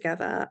coming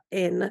together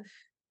in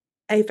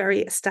a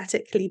very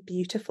aesthetically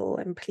beautiful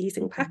and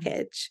pleasing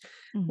package,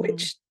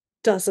 which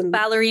doesn't...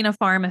 Ballerina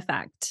Farm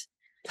effect.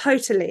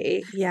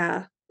 Totally,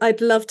 yeah. I'd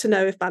love to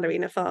know if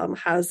Ballerina Farm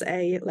has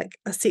a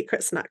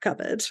secret snack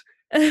cupboard.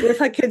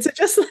 if our kids are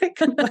just like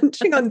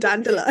munching on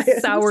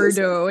dandelions.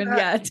 Sourdough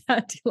and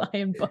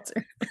dandelion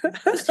butter.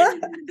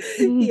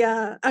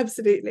 Yeah,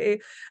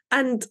 absolutely.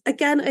 And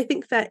again, I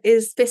think there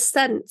is this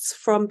sense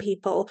from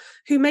people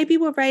who maybe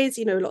were raised,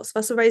 lots of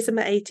us were raised in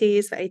the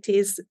 80s. The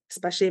 80s,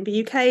 especially in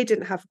the UK,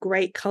 didn't have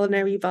great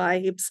culinary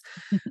vibes.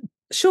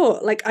 Sure,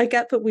 like I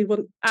get that we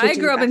want to I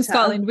do grew up in better.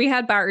 Scotland. We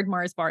had battered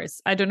Mars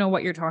bars. I don't know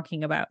what you're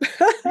talking about.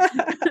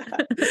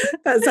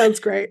 That sounds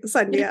great.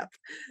 Sign me up.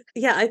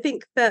 Yeah, I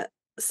think that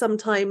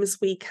sometimes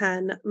we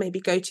can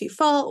maybe go too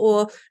far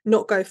or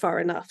not go far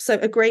enough. So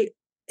a great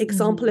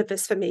example of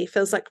this for me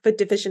feels like the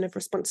division of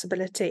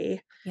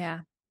responsibility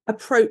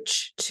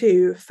approach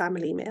to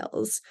family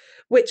meals,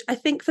 which I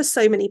think for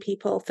so many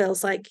people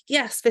feels like,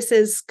 yes, this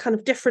is kind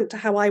of different to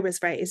how I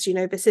was raised.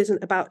 This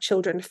isn't about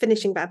children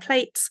finishing their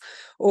plates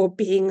or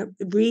being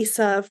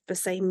reserved the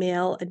same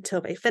meal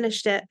until they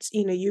finished it.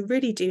 You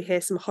really do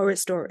hear some horror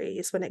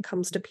stories when it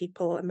comes to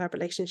people and their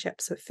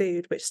relationships with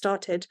food, which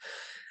started,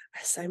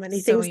 as so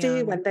many things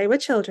do, when they were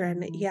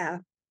children. Yeah.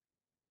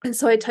 And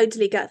so I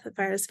totally get that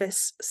there is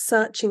this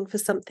searching for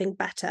something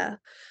better.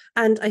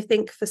 And I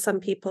think for some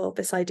people,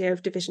 this idea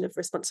of division of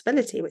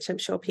responsibility, which I'm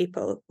sure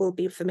people will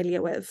be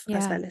familiar with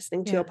as they're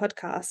listening to your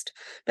podcast,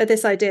 but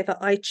this idea that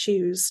I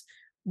choose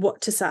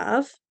what to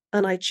serve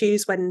and I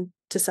choose when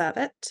to serve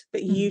it,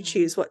 but you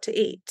choose what to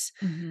eat.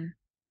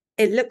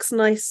 It looks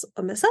nice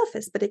on the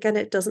surface, but again,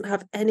 it doesn't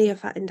have any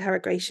of that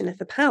interrogation of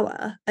the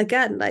power.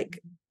 Again,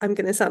 like, I'm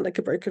going to sound like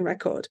a broken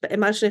record, but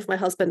imagine if my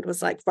husband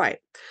was like, right,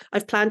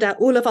 I've planned out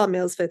all of our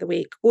meals for the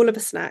week, all of the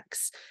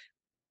snacks,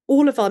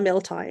 all of our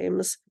meal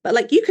times, but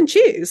like, you can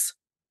choose.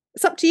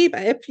 It's up to you,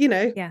 babe.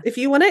 If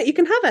you want it, you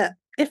can have it.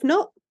 If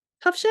not,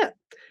 have shit.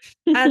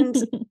 And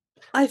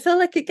I feel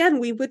like, again,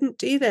 we wouldn't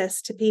do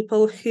this to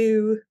people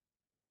who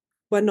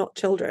were not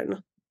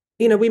children.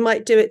 We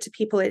might do it to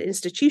people in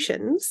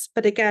institutions,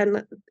 but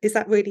again, is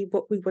that really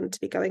what we want to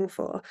be going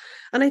for?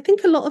 And I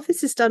think a lot of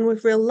this is done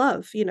with real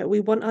love. We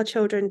want our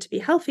children to be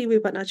healthy. We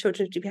want our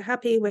children to be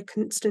happy. We're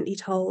constantly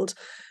told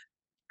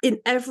in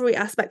every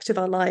aspect of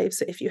our lives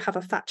that if you have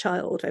a fat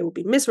child, they will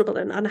be miserable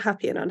and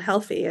unhappy and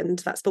unhealthy. And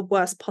that's the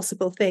worst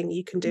possible thing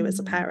you can do as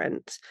a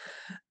parent.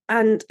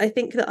 And I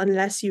think that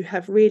unless you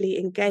have really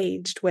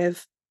engaged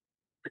with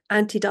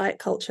anti-diet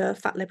culture,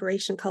 fat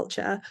liberation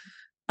culture,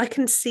 I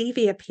can see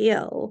the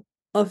appeal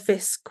of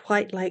this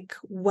quite like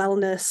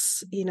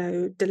wellness,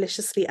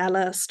 deliciously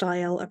Ella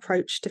style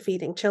approach to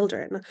feeding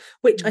children,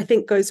 which I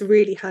think goes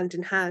really hand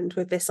in hand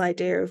with this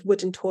idea of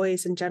wooden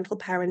toys and gentle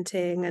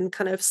parenting and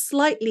kind of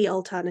slightly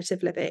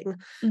alternative living,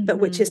 but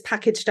which is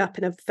packaged up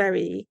in a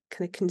very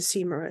kind of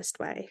consumerist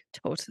way.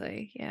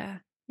 Totally. Yeah.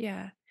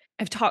 Yeah.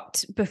 I've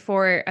talked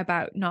before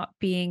about not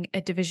being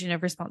a division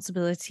of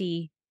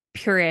responsibility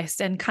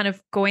purist and kind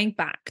of going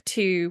back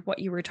to what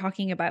you were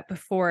talking about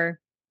before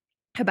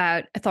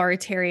about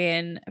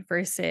authoritarian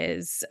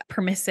versus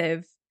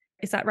permissive.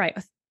 Is that right?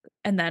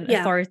 And then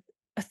I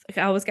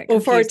always get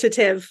confused.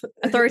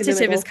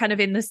 Authoritative is kind of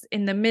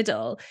in the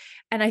middle.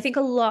 And I think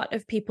a lot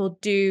of people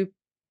do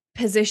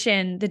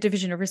position the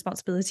division of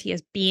responsibility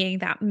as being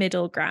that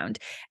middle ground.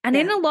 And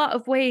in a lot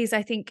of ways,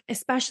 I think,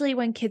 especially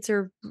when kids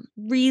are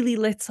really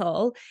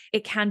little,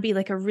 it can be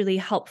like a really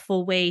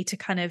helpful way to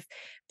kind of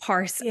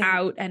parse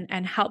out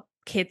and help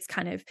kids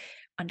kind of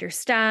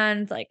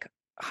understand like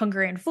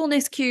hunger and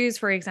fullness cues,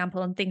 for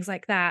example, and things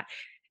like that.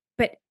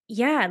 But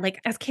yeah,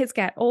 like as kids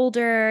get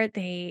older,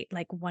 they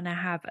like want to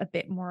have a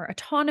bit more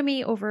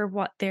autonomy over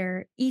what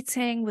they're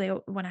eating. They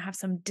want to have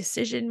some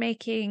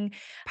decision-making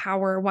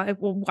power.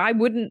 Why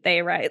wouldn't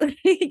they, right?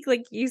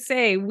 Like you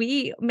say,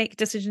 we make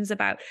decisions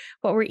about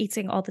what we're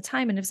eating all the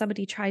time. And if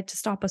somebody tried to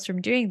stop us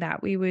from doing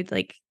that, we would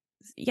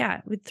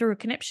we'd throw a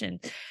conniption.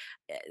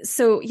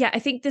 So yeah, I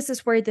think this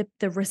is where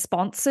the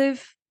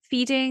responsive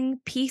feeding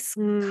piece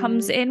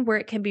comes in, where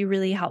it can be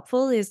really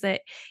helpful, is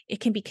that it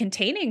can be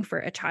containing for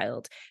a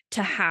child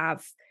to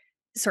have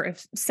sort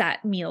of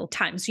set meal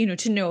times,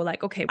 to know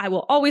like, okay, I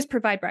will always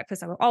provide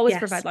breakfast. I will always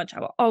provide lunch. I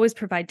will always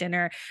provide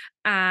dinner.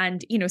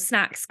 And,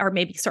 snacks are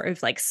maybe sort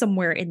of like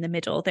somewhere in the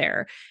middle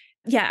there.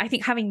 Yeah, I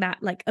think having that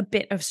like a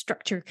bit of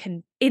structure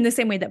can, in the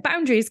same way that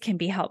boundaries can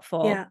be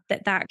helpful,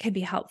 that can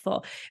be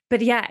helpful. But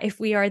yeah, if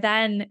we are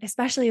then,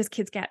 especially as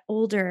kids get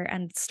older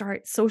and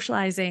start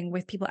socializing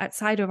with people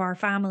outside of our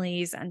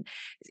families and,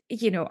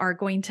 are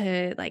going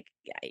to like,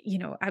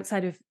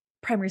 outside of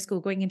primary school,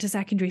 going into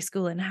secondary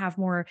school and have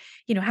more,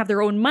 have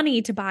their own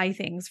money to buy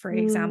things, for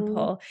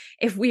example,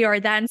 if we are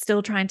then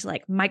still trying to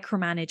like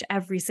micromanage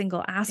every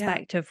single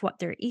aspect of what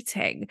they're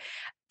eating,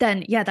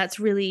 then yeah, that's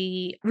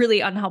really, really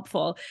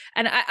unhelpful.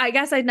 And I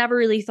guess I'd never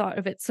really thought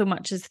of it so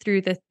much as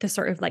through the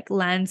sort of like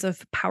lens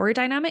of power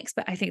dynamics,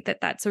 but I think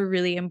that that's a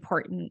really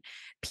important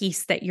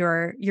piece that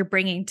you're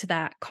bringing to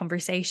that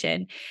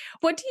conversation.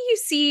 What do you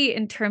see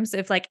in terms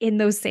of like in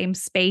those same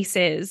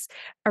spaces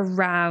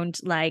around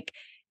like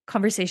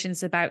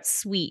conversations about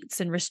sweets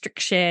and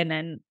restriction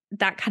and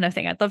that kind of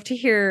thing? I'd love to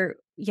hear,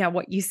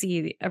 what you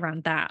see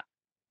around that.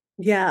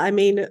 Yeah, I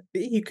mean,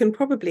 you can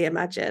probably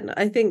imagine.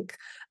 I think,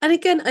 and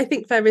again, I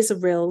think there is a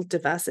real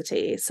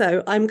diversity.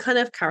 So I'm kind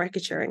of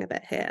caricaturing a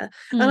bit here.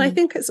 And I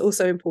think it's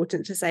also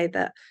important to say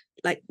that,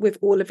 like, with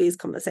all of these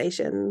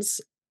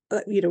conversations,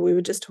 we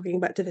were just talking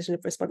about division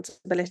of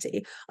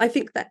responsibility. I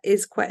think there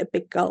is quite a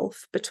big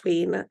gulf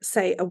between,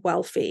 say, a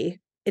wealthy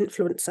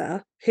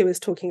influencer who is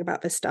talking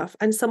about this stuff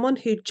and someone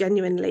who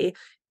genuinely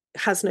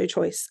has no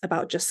choice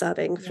about just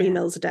serving 3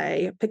 meals a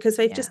day because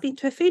they've just been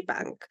to a food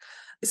bank.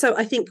 So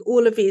I think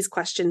all of these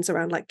questions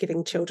around like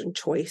giving children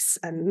choice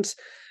and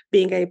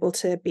being able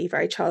to be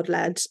very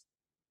child-led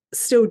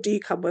still do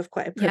come with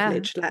quite a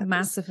privileged lens.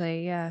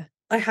 Massively, yeah.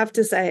 I have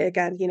to say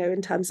again,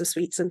 in terms of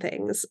sweets and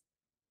things,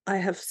 I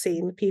have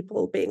seen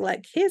people being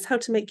like, here's how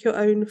to make your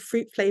own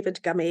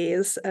fruit-flavored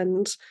gummies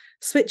and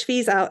switch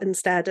these out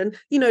instead. And,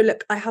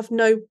 look, I have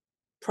no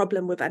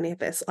problem with any of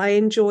this. I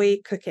enjoy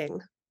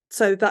cooking.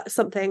 So that's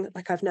something,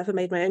 like, I've never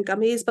made my own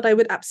gummies, but I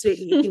would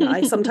absolutely,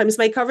 I sometimes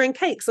make our own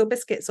cakes or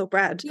biscuits or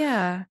bread.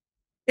 Yeah.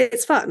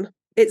 It's fun.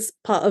 It's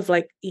part of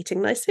like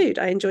eating nice food.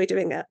 I enjoy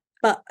doing it.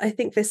 But I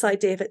think this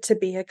idea of it to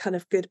be a kind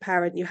of good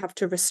parent, you have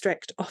to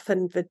restrict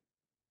often the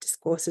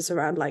discourses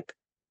around like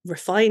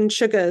refined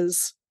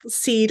sugars,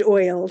 seed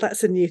oil.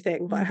 That's a new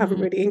thing, but I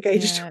haven't really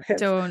engaged with.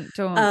 Don't.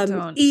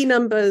 E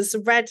numbers,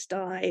 red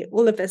dye,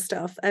 all of this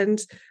stuff.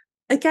 And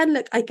again,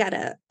 look, I get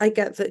it. I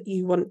get that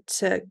you want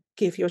to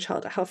give your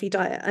child a healthy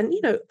diet. And,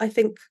 I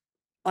think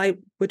I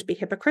would be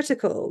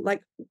hypocritical.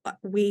 Like,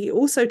 we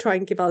also try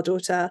and give our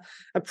daughter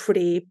a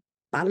pretty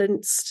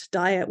balanced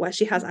diet where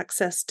she has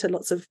access to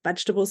lots of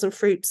vegetables and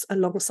fruits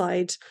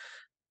alongside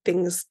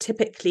things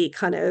typically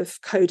kind of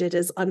coded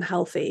as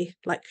unhealthy,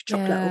 like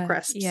chocolate or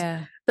crisps.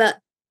 Yeah. But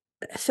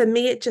for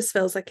me, it just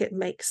feels like it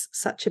makes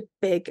such a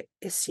big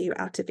issue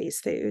out of these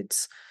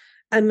foods.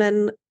 And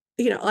then,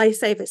 I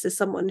say this as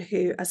someone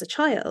who, as a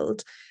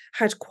child,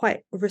 had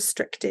quite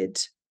restricted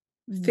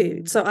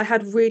food. So I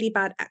had really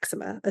bad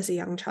eczema as a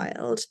young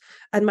child,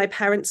 and my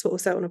parents were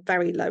also on a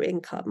very low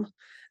income.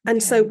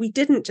 And so we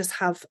didn't just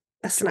have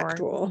a snack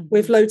drawer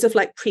with loads of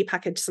like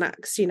prepackaged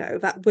snacks,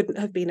 that wouldn't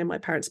have been in my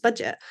parents'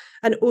 budget.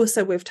 And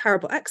also with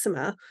terrible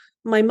eczema,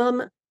 my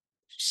mum,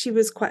 she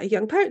was quite a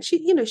young parent.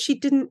 She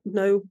didn't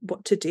know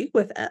what to do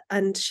with it.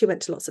 And she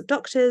went to lots of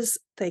doctors.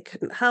 They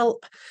couldn't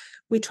help.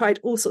 We tried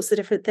all sorts of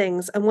different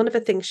things. And one of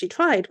the things she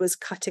tried was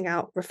cutting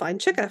out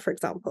refined sugar, for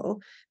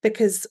example,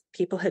 because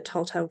people had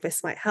told her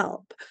this might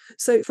help.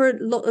 So for a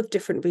lot of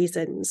different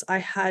reasons, I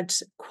had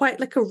quite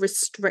like a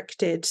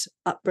restricted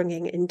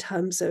upbringing in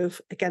terms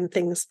of, again,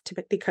 things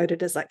typically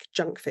coded as like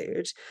junk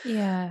food.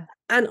 Yeah.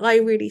 And I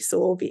really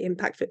saw the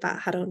impact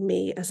that had on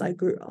me as I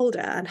grew older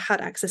and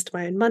had access to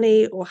my own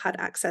money or had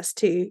access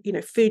to,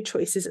 food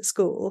choices at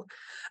school.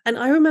 And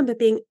I remember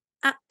being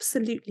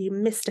absolutely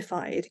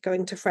mystified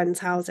going to friends'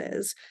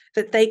 houses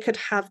that they could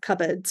have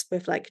cupboards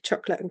with like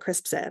chocolate and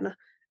crisps in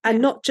and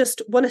not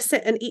just want to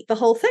sit and eat the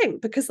whole thing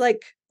because,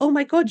 like, oh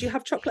my God, you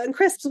have chocolate and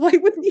crisps. Why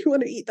wouldn't you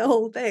want to eat the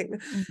whole thing?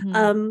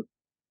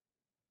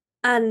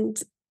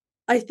 And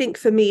I think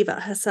for me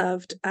that has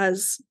served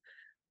as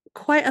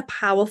quite a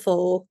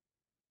powerful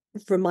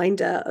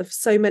reminder of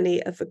so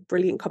many of the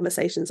brilliant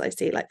conversations I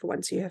see, like the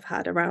ones you have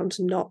had around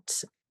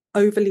not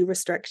overly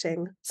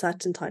restricting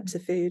certain types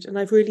of food. And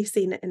I've really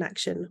seen it in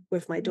action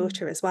with my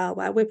daughter as well,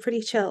 where we're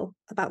pretty chill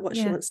about what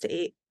she wants to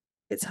eat.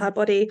 It's her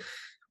body.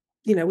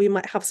 We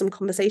might have some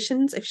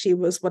conversations if she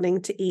was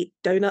wanting to eat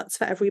donuts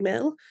for every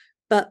meal.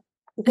 But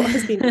what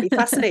has been really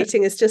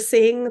fascinating is just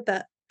seeing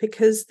that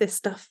because this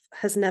stuff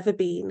has never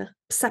been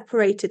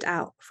separated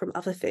out from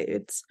other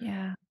foods,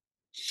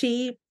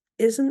 she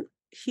isn't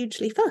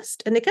hugely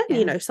fussed. And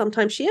again,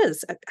 sometimes she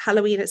is. At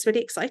Halloween, it's really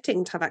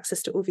exciting to have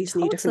access to all these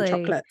new different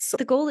chocolates.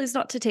 The goal is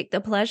not to take the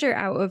pleasure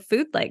out of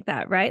food like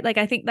that, right? Like,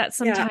 I think that's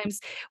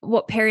sometimes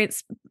what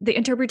parents, the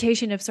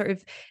interpretation of sort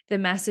of the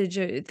message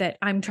that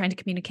I'm trying to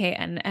communicate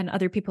and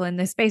other people in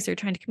this space are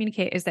trying to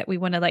communicate is that we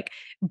want to like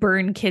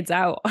burn kids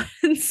out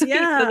so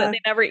that they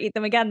never eat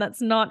them again.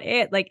 That's not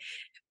it. Like,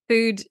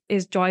 food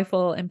is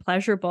joyful and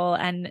pleasurable,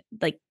 and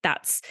like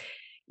that's,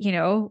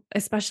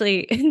 especially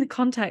in the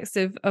context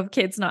of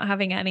kids not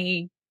having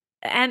any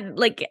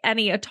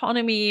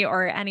autonomy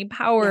or any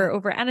power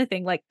over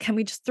anything. Like, can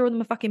we just throw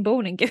them a fucking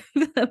bone and give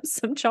them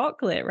some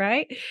chocolate,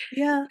 right?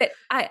 Yeah. But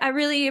I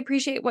really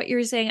appreciate what you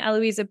were saying,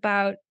 Eloise,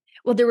 about,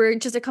 well, there were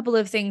just a couple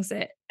of things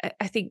that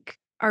I think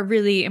are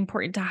really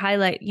important to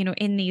highlight,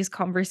 in these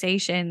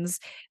conversations,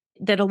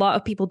 that a lot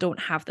of people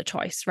don't have the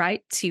choice,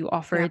 right, to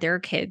offer their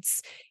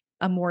kids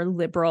a more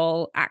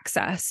liberal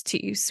access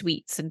to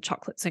sweets and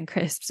chocolates and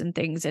crisps and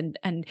things. And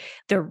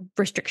the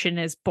restriction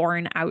is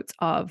born out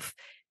of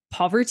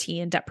poverty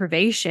and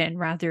deprivation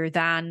rather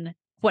than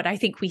what I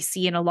think we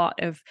see in a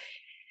lot of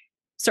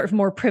sort of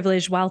more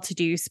privileged,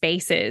 well-to-do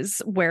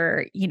spaces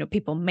where,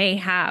 people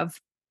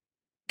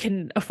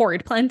can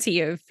afford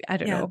plenty of, I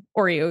don't know,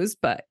 Oreos,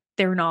 but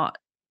they're not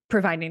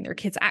providing their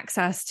kids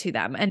access to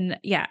them. And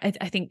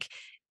I think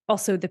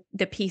also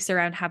the piece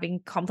around having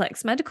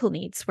complex medical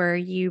needs where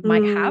you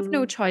might have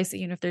no choice,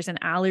 if there's an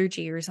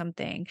allergy or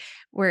something,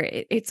 where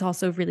it's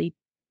also really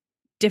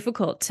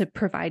difficult to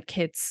provide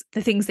kids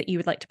the things that you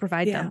would like to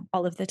provide them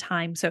all of the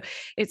time. So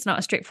it's not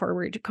a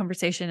straightforward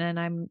conversation. And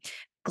I'm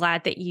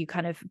glad that you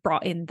kind of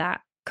brought in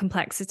that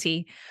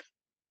complexity.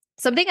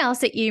 Something else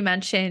that you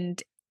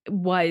mentioned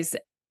was,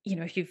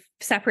 if you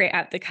separate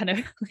out the kind of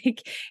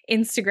like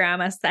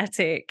Instagram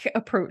aesthetic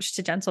approach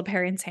to gentle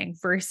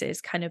parenting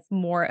versus kind of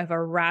more of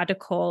a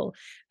radical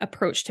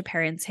approach to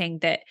parenting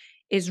that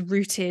is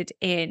rooted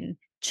in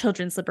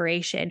children's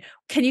liberation.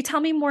 Can you tell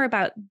me more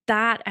about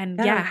that and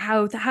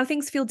how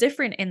things feel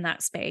different in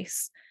that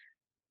space?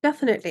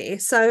 Definitely.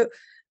 So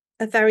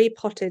a very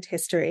potted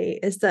history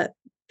is that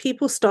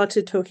people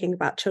started talking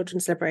about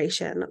children's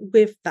liberation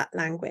with that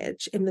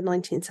language in the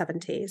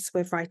 1970s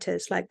with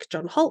writers like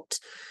John Holt,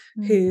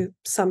 who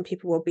some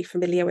people will be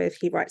familiar with.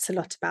 He writes a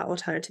lot about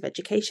alternative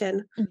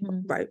education,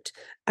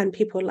 and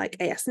people like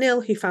A.S.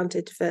 Neal, who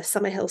founded the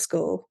Summerhill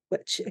School,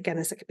 which again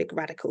is like a big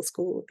radical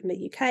school in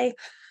the UK.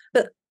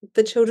 But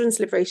the children's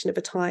liberation of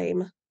a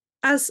time,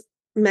 as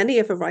many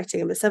of the writing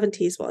in the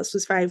 70s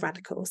was very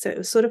radical. So it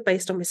was sort of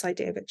based on this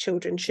idea that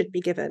children should be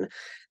given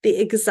the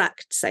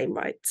exact same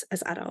rights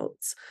as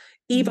adults,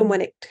 even when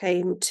it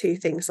came to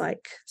things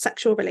like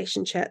sexual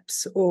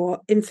relationships or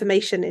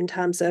information in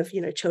terms of,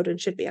 children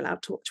should be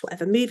allowed to watch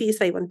whatever movies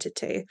they wanted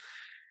to.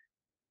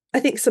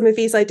 I think some of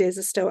these ideas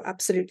are still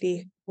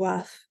absolutely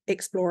worth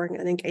exploring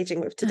and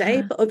engaging with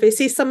today, but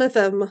obviously some of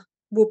them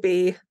will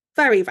be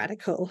very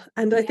radical.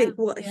 And I think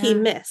what he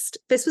missed,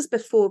 this was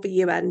before the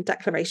UN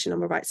Declaration on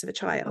the Rights of a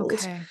Child.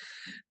 Okay.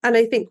 And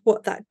I think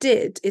what that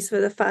did is for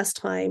the first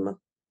time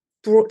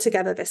brought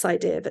together this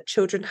idea that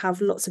children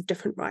have lots of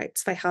different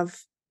rights. They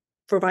have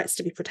the rights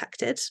to be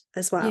protected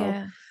as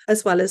well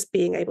as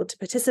being able to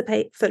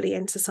participate fully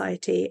in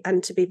society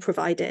and to be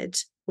provided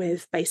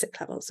with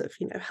basic levels of,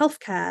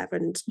 healthcare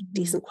and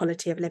decent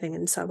quality of living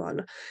and so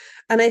on.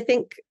 And I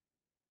think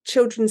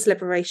children's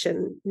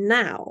liberation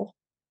now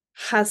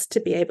has to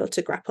be able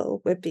to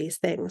grapple with these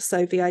things.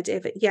 So the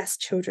idea that, yes,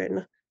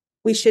 children,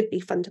 we should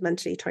be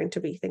fundamentally trying to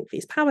rethink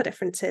these power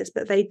differences,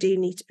 but they do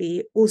need to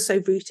be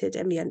also rooted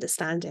in the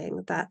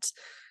understanding that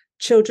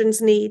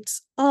children's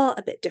needs are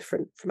a bit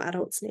different from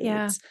adults' needs.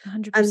 Yeah,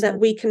 100%. And that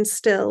we can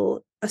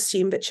still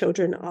assume that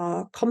children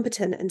are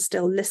competent and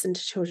still listen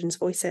to children's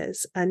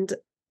voices and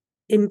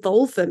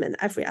involve them in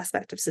every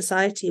aspect of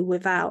society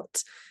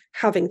without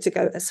having to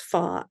go as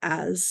far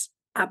as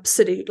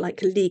absolute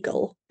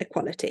legal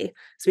equality.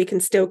 So we can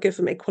still give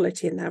them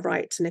equality in their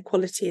rights and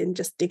equality and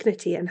just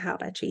dignity in how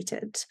they're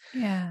treated.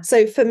 Yeah.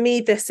 So for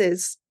me, this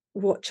is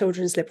what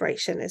children's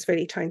liberation is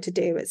really trying to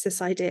do. It's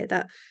this idea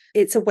that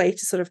it's a way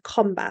to sort of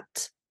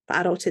combat the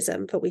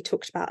adultism that we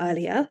talked about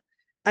earlier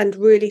and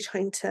really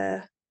trying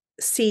to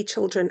see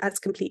children as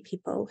complete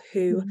people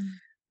who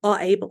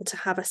are able to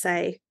have a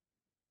say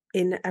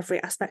in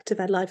every aspect of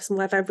their lives and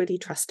where they're really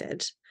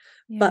trusted.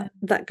 Yeah. But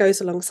that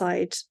goes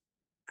alongside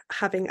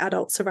having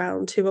adults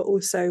around who are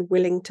also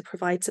willing to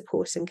provide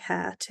support and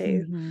care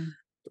too.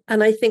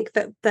 And I think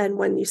that then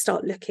when you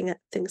start looking at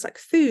things like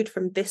food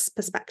from this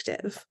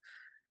perspective,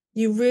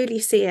 you really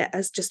see it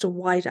as just a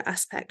wider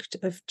aspect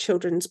of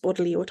children's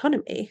bodily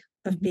autonomy,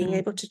 of being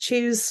able to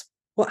choose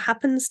what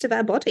happens to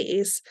their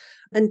bodies,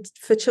 and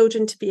for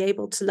children to be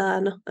able to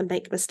learn and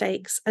make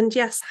mistakes, and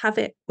yes, have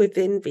it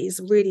within these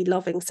really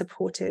loving,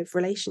 supportive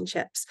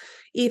relationships,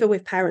 either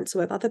with parents or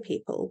with other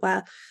people,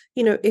 where,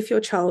 if your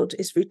child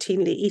is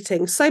routinely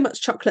eating so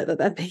much chocolate that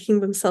they're making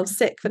themselves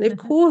sick, then of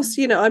course,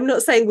 I'm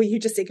not saying, well, you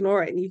just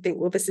ignore it and you think,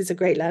 well, this is a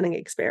great learning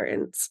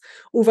experience,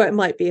 although it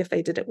might be if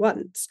they did it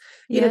once.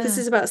 This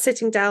is about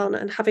sitting down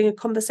and having a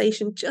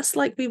conversation just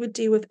like we would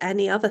do with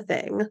any other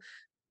thing,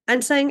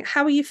 and saying,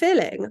 how are you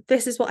feeling?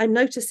 This is what I'm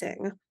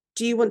noticing.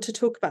 Do you want to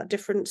talk about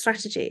different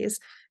strategies?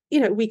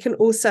 We can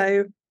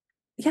also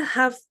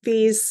have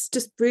these,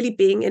 just really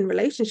being in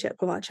relationship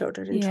with our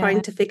children and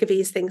trying to figure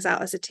these things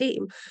out as a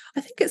team.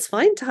 I think it's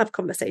fine to have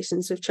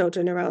conversations with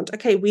children around,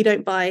 okay, we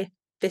don't buy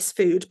this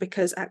food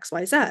because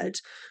XYZ,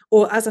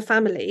 or as a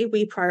family,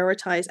 we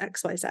prioritize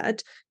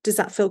XYZ. Does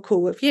that feel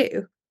cool with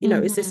you?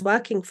 Is this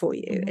working for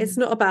you? It's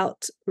not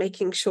about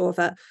making sure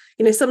that,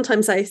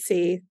 sometimes I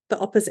see the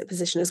opposite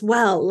position as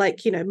well.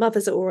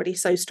 Mothers are already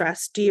so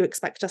stressed. Do you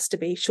expect us to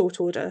be short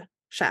order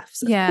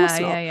chefs? Of course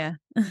not. Yeah.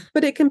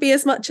 But it can be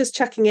as much as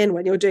checking in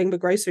when you're doing the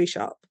grocery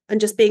shop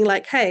and just being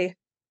like, hey,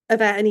 are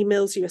there any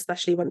meals you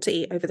especially want to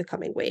eat over the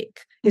coming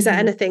week? Is there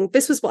anything,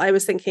 this was what I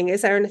was thinking,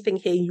 is there anything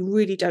here you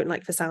really don't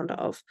like the sound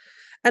of?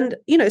 And,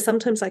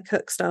 sometimes I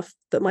cook stuff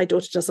that my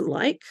daughter doesn't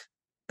like,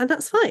 and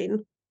that's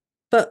fine.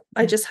 But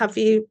I just have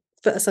the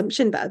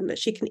assumption then that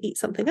she can eat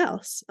something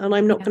else. And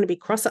I'm not going to be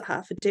cross at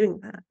her for doing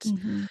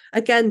that.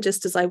 Again,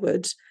 just as I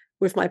would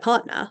with my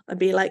partner, I'd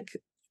be like,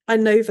 I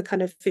know the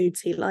kind of foods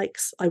he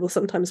likes. I will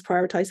sometimes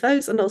prioritize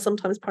those, and I'll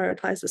sometimes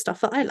prioritize the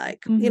stuff that I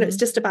like. It's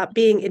just about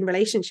being in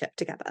relationship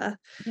together.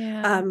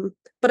 Yeah.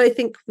 But I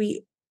think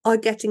we are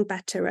getting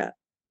better at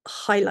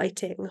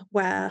highlighting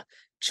where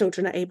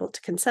children are able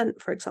to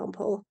consent, for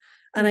example.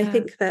 And I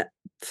think that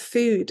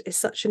food is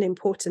such an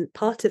important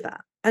part of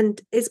that,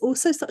 and is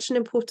also such an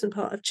important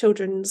part of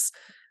children's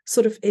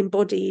sort of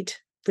embodied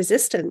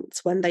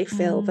resistance when they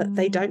feel that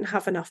they don't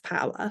have enough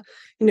power.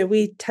 You know,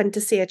 we tend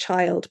to see a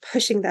child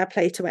pushing their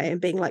plate away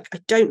and being like, I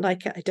don't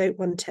like it, I don't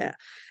want it,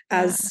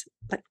 as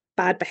like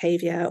bad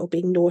behavior or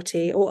being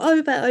naughty or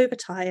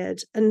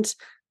overtired. And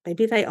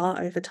maybe they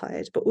are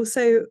overtired, but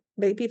also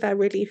maybe they're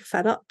really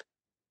fed up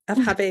of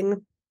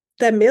having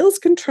their meals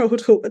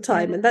controlled all the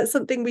time. And that's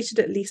something we should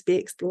at least be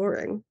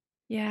exploring.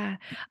 Yeah.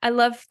 I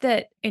love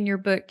that in your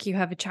book, you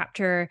have a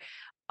chapter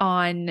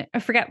on, I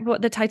forget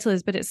what the title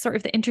is, but it's sort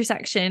of the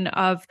intersection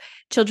of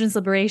children's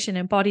liberation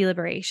and body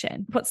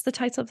liberation. What's the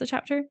title of the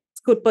chapter?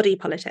 It's called Body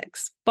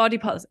Politics. Body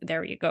politics.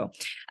 There you go.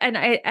 And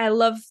I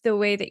love the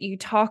way that you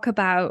talk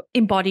about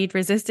embodied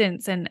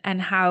resistance and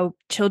how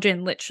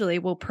children literally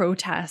will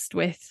protest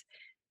with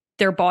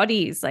their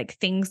bodies, like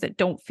things that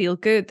don't feel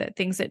good, that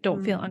things that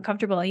don't feel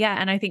uncomfortable. Yeah.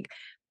 And I think,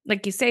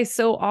 like you say,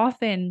 so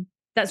often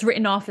that's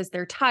written off as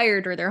they're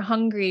tired or they're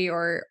hungry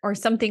or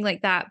something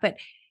like that. But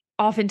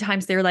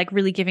oftentimes they're like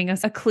really giving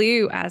us a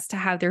clue as to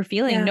how they're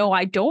feeling. Yeah. No,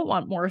 I don't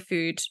want more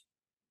food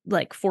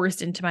like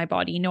forced into my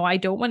body. No, I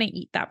don't want to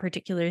eat that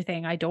particular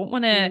thing. I don't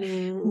want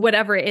to,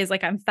 whatever it is,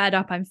 like I'm fed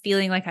up. I'm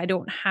feeling like I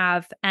don't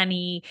have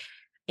any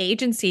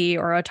agency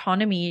or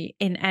autonomy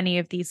in any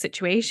of these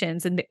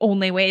situations. And the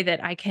only way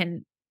that I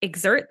can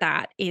exert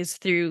that is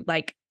through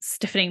like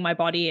stiffening my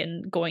body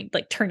and going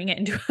like turning it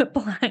into a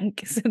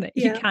blank so that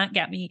you can't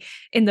get me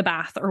in the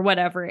bath or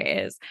whatever it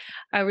is.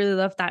 I really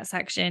love that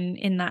section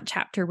in that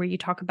chapter where you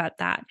talk about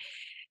that.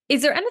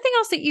 Is there anything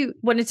else that you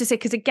wanted to say?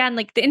 Because again,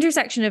 like the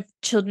intersection of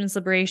children's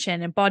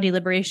liberation and body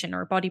liberation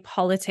or body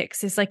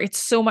politics is like, it's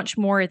so much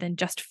more than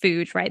just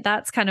food, right?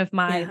 That's kind of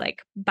my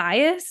like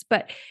bias,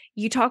 but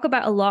you talk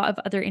about a lot of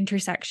other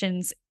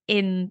intersections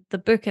in the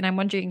book. And I'm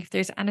wondering if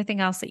there's anything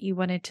else that you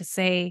wanted to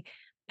say,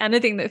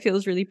 anything that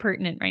feels really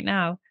pertinent right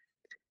now.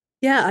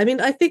 Yeah, I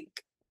mean, I think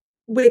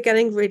we're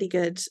getting really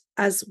good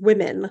as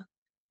women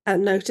at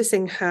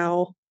noticing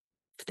how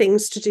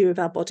things to do with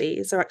our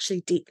bodies are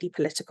actually deeply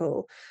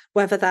political,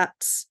 whether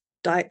that's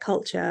diet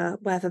culture,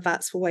 whether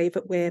that's the way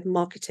that we're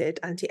marketed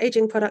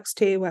anti-aging products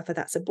to, whether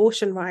that's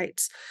abortion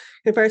rights.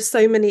 You know, there are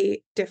so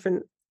many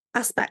different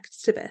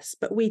aspects to this,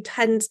 but we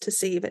tend to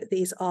see that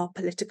these are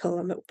political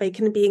and that they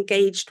can be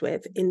engaged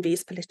with in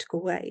these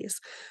political ways.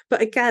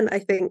 But again, I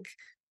think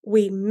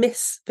we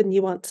miss the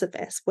nuance of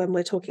this when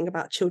we're talking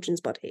about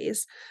children's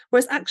bodies,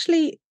 whereas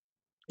actually,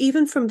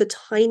 even from the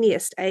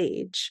tiniest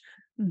age,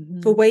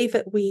 the way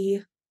that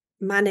we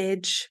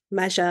manage,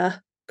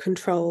 measure,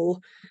 control,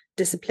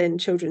 discipline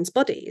children's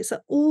bodies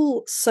are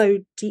all so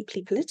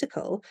deeply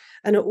political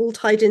and are all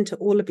tied into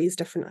all of these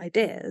different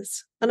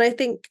ideas. And I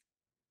think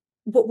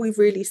what we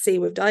really see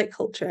with diet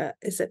culture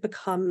is it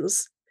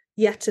becomes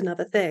yet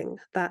another thing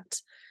that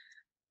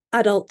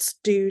adults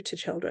do to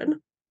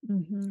children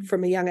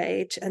from a young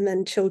age, and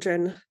then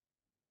children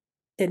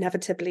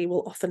inevitably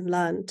will often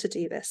learn to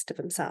do this to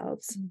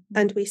themselves.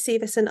 And we see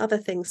this in other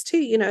things too,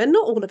 you know, and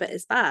not all of it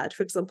is bad.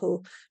 For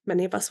example,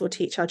 many of us will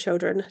teach our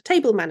children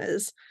table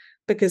manners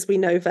because we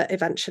know that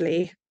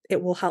eventually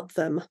it will help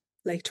them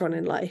later on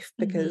in life,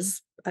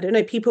 because I don't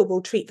know, people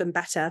will treat them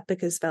better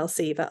because they'll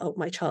see that, oh,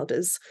 my child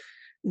is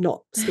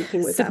not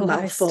speaking with that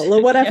mouthful or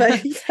whatever.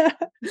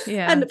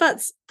 And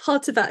that's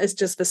part of that is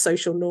just the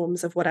social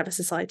norms of whatever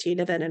society you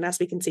live in. And as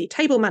we can see,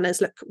 table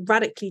manners look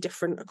radically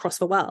different across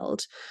the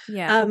world.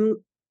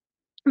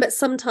 But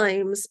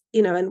sometimes,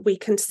 you know, and we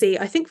can see,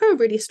 I think there are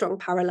really strong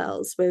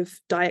parallels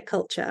with diet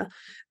culture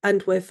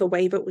and with the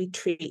way that we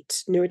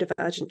treat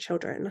neurodivergent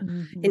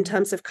children in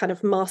terms of kind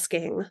of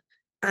masking.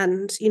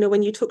 And, you know,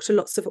 when you talk to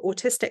lots of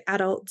autistic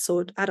adults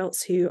or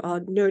adults who are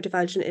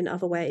neurodivergent in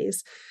other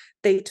ways,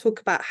 they talk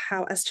about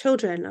how as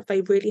children,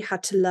 they really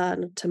had to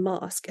learn to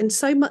mask. And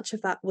so much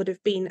of that would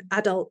have been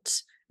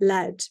adult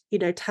led, you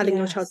know, telling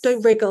your child,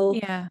 don't wriggle,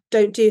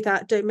 don't do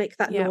that, don't make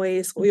that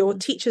noise, or your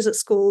teachers at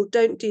school,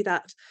 don't do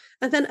that.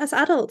 And then as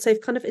adults,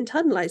 they've kind of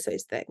internalized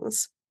those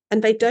things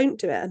and they don't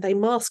do it and they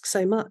mask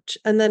so much.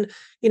 And then,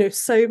 you know,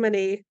 so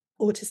many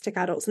autistic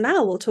adults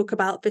now will talk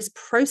about this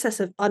process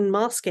of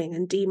unmasking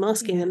and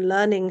demasking and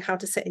learning how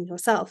to sit in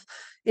yourself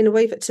in a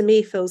way that to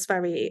me feels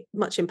very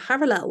much in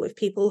parallel with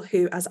people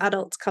who as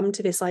adults come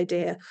to this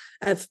idea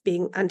of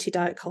being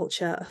anti-diet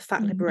culture, of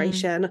fat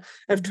liberation,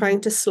 of trying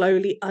to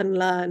slowly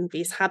unlearn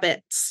these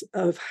habits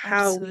of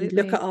how we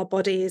look at our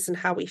bodies and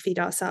how we feed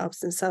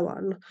ourselves and so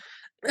on.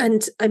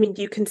 And I mean,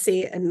 you can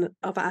see it in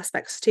other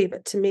aspects too,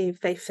 but to me,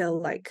 they feel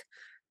like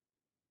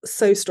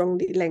so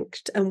strongly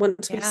linked. And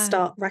once we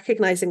start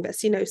recognizing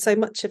this, you know, so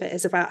much of it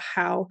is about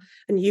how,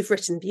 and you've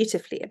written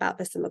beautifully about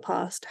this in the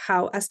past,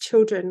 how as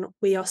children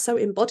we are so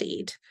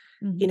embodied,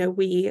 you know,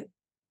 we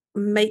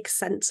make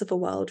sense of the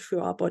world through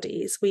our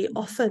bodies. We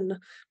often,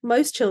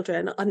 most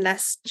children,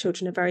 unless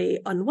children are very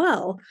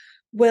unwell,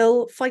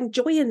 will find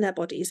joy in their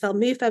bodies. They'll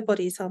move their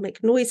bodies, they'll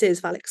make noises,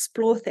 they'll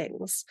explore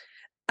things.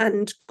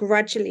 And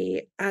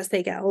gradually as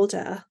they get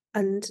older,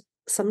 and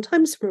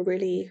sometimes from a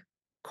really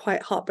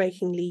quite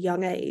heartbreakingly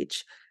young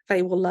age,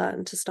 they will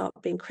learn to start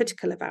being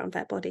critical around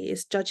their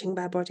bodies, judging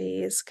their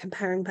bodies,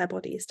 comparing their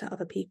bodies to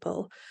other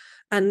people.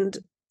 And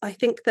I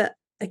think that,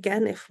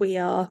 again, if we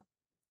are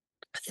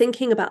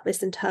thinking about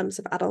this in terms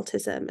of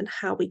adultism and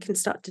how we can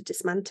start to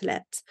dismantle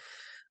it,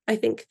 I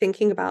think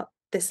thinking about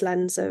this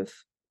lens of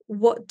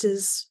what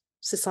does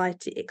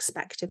society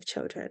expect of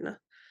children?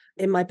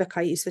 In my book,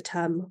 I use the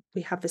term,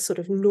 we have this sort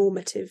of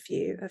normative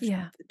view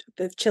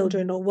of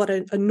children, or what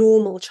a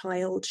normal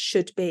child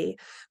should be,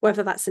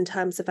 whether that's in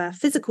terms of their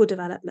physical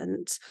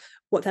development,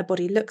 what their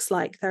body looks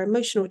like, their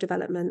emotional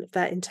development,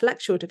 their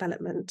intellectual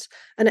development.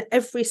 And at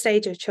every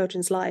stage of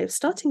children's lives,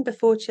 starting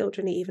before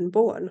children are even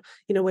born,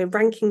 we're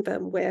ranking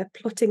them, we're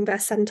plotting their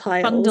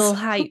centiles. Bundle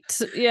height.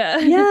 Yeah.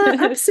 Yeah,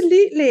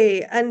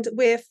 absolutely. And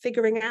we're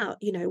figuring out,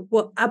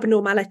 what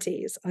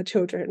abnormalities our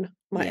children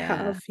might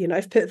have.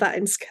 I've put that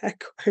in scare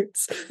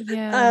quotes.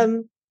 Yeah.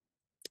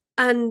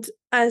 And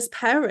as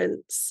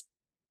parents,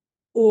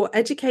 or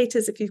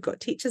educators, if you've got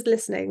teachers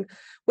listening,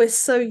 we're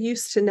so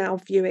used to now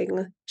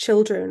viewing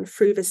children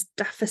through this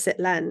deficit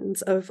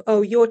lens of,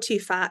 oh, you're too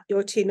fat,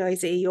 you're too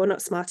noisy, you're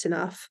not smart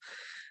enough,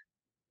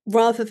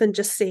 rather than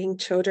just seeing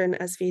children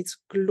as these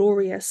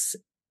glorious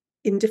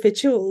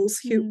individuals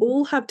who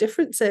all have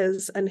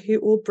differences and who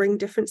all bring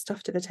different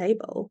stuff to the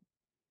table.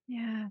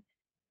 Yeah.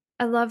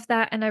 I love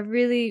that. And I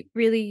really,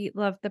 really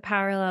love the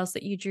parallels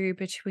that you drew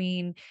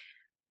between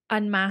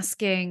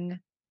unmasking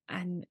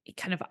and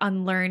kind of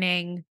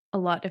unlearning a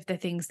lot of the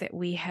things that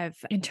we have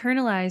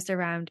internalized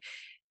around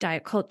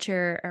diet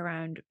culture,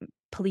 around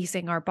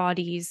policing our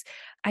bodies.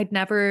 I'd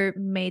never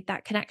made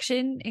that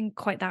connection in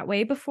quite that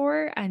way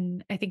before.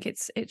 And I think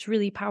it's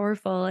really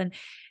powerful. And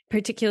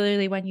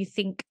particularly when you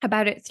think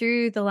about it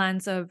through the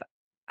lens of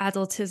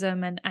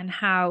adultism and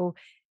how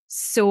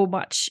so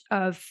much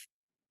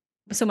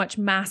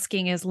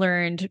masking is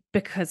learned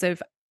because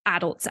of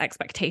adults'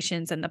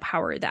 expectations and the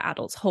power that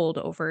adults hold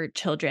over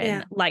children.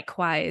 Yeah.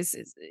 Likewise,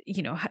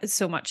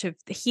 so much of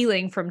the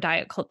healing from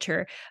diet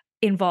culture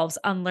involves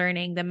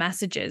unlearning the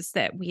messages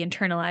that we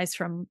internalize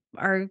from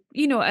our,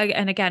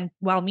 and again,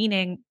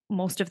 well-meaning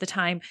most of the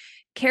time,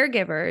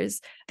 caregivers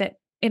that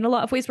in a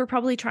lot of ways were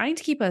probably trying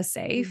to keep us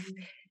safe,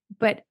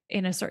 but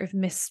in a sort of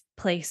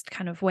misplaced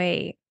kind of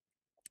way.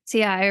 So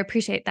yeah, I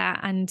appreciate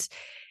that. And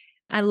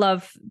I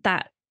love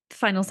that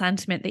final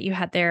sentiment that you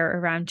had there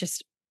around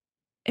just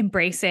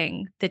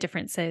embracing the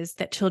differences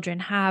that children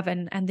have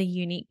and the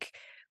unique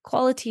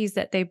qualities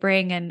that they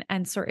bring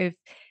and sort of,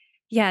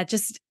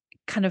 just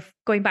kind of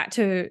going back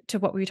to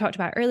what we talked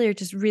about earlier,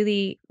 just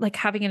really like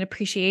having an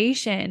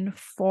appreciation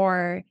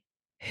for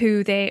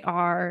who they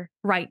are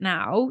right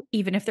now,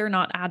 even if they're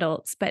not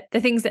adults, but the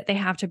things that they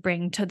have to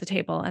bring to the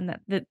table and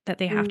that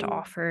they have to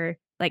offer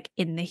like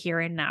in the here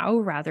and now,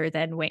 rather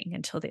than waiting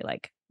until they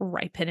like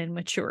ripen and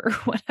mature or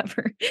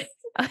whatever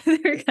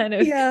other kind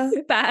of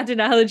bad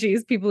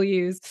analogies people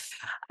use.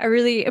 I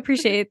really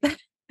appreciate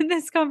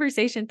this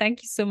conversation.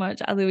 Thank you so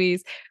much,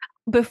 Eloise.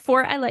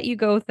 Before I let you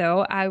go,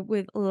 though, I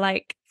would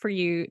like for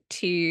you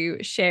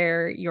to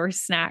share your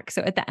snack.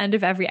 So at the end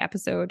of every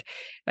episode,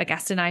 my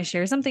guest and I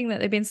share something that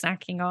they've been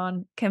snacking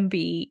on. Can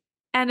be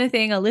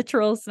anything, a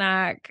literal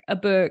snack, a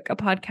book, a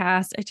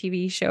podcast, a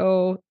TV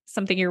show,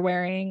 something you're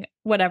wearing,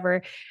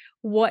 whatever.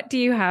 What do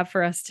you have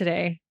for us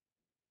today?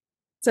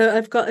 So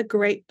I've got a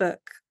great book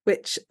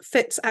which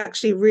fits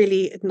actually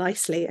really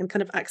nicely and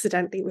kind of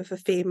accidentally with the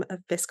theme of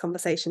this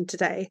conversation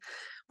today,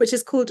 which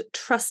is called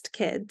Trust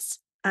Kids.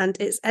 And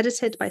it's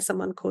edited by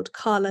someone called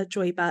Carla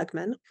Joy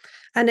Bergman.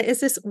 And it is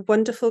this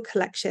wonderful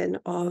collection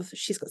of,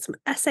 she's got some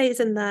essays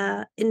in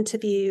there,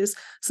 interviews.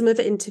 Some of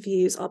the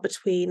interviews are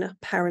between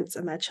parents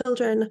and their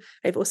children.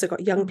 They've also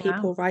got young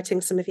people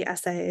writing some of the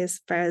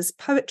essays. There's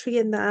poetry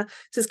in there.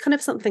 So it's kind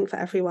of something for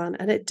everyone.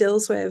 And it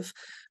deals with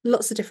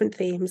lots of different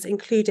themes,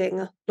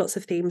 including lots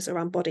of themes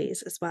around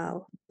bodies as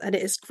well. And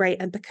it is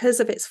great. And because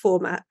of its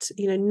format,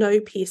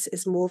 no piece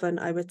is more than,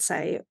 I would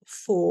say,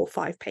 4 or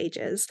 5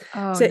 pages.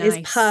 So it is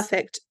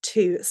perfect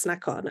to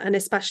snack on. And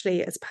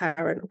especially as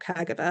parent or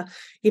caregiver,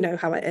 you know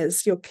how it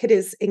is. Your kid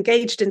is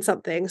engaged in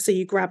something, so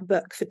you grab a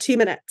book for 2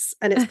 minutes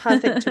and it's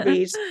perfect to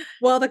read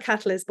while the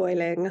kettle is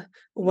boiling,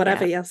 or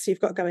whatever else you've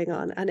got going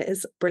on. And it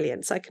is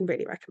brilliant. So I can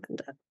really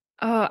recommend it.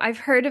 Oh, I've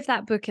heard of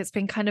that book. It's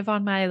been kind of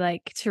on my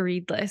to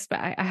read list, but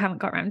I haven't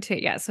got around to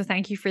it yet. So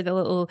thank you for the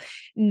little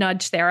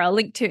nudge there. I'll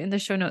link to it in the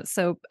show notes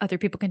so other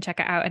people can check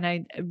it out.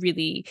 And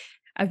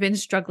I've been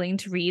struggling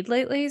to read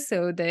lately.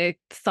 So the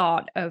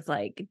thought of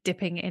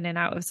dipping in and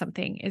out of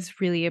something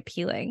is really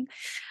appealing.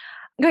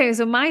 Okay,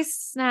 so my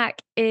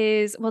snack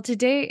is,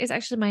 today is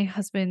actually my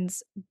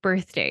husband's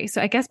birthday.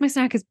 So I guess my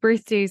snack is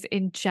birthdays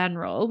in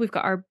general. We've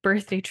got our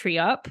birthday tree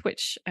up,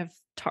 which I've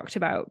talked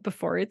about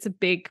before. It's a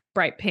big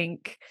bright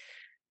pink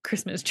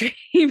Christmas tree,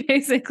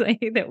 basically,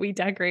 that we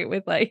decorate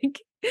with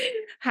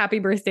happy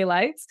birthday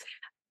lights.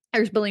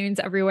 There's balloons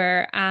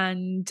everywhere.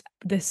 And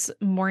this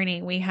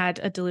morning we had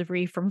a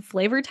delivery from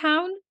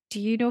Flavortown. Do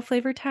you know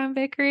Flavortown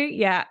Bakery?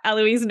 Yeah,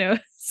 Eloise knows.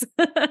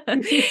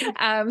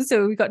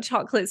 So we got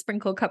chocolate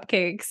sprinkle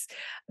cupcakes.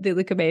 They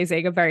look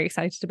amazing. I'm very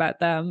excited about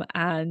them.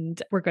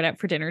 And we're going out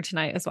for dinner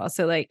tonight as well.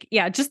 So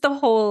just the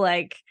whole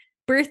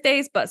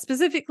birthdays, but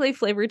specifically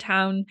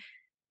Flavortown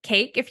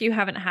cake. If you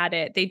haven't had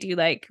it, they do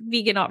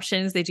vegan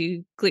options, they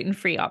do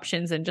gluten-free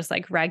options, and just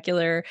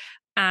regular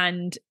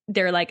and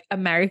they're like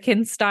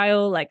American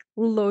style, like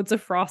loads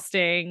of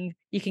frosting.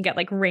 You can get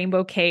like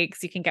rainbow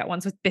cakes. You can get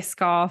ones with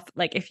Biscoff.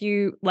 Like if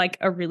you like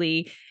a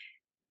really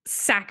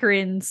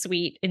saccharine,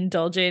 sweet,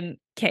 indulgent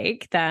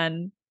cake,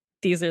 then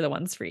these are the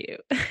ones for you.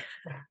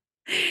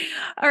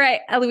 All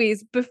right,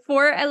 Eloise,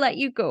 before I let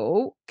you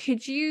go,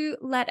 could you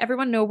let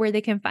everyone know where they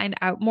can find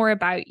out more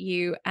about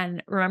you?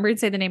 And remember to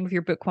say the name of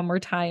your book one more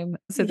time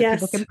so that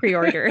people can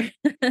pre-order.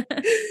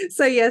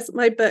 So yes,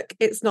 my book,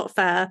 It's Not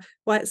Fair,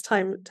 Why It's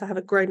Time to Have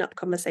a Grown-Up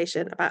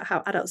Conversation About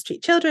How Adults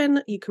Treat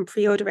Children. You can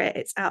pre-order it.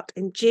 It's out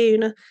in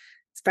June.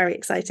 It's very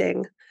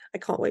exciting. I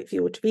can't wait for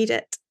you all to read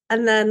it.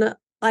 And then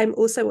I'm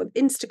also on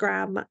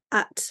Instagram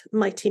at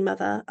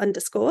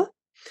 @mightymother_.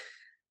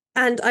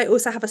 And I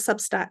also have a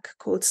Substack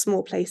called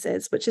Small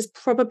Places, which is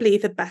probably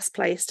the best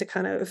place to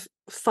kind of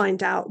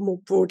find out more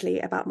broadly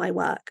about my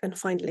work and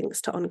find links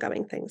to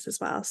ongoing things as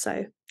well.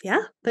 So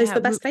yeah, those are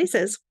the best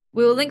places.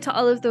 We will link to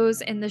all of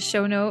those in the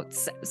show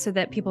notes so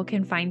that people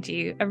can find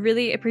you. I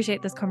really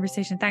appreciate this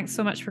conversation. Thanks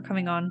so much for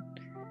coming on.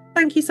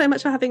 Thank you so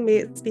much for having me.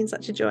 It's been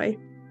such a joy.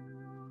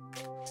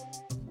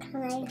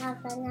 Can I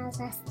have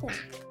another snack?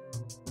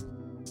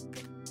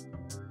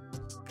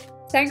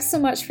 Thanks so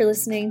much for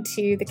listening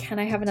to the Can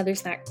I Have Another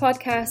Snack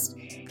podcast.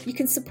 You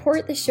can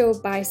support the show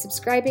by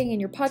subscribing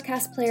in your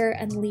podcast player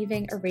and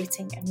leaving a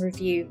rating and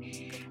review.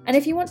 And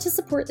if you want to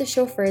support the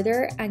show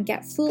further and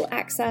get full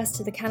access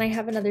to the Can I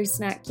Have Another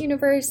Snack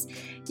universe,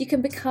 you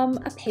can become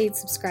a paid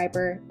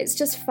subscriber. It's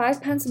just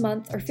 £5 a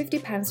month or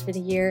 £50 for the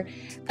year,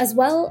 as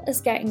well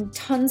as getting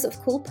tons of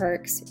cool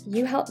perks.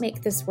 You help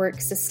make this work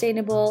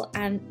sustainable,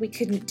 and we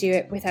couldn't do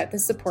it without the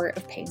support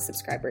of paying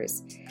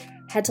subscribers.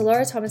 Head to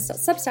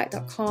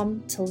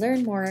laurathomas.substack.com to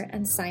learn more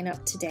and sign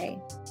up today.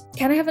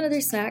 Can I Have Another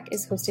Snack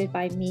is hosted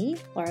by me,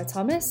 Laura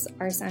Thomas.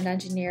 Our sound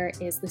engineer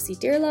is Lucy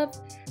Dearlove.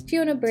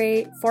 Fiona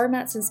Bray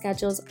formats and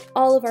schedules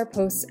all of our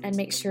posts and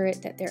makes sure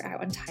that they're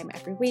out on time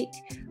every week.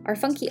 Our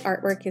funky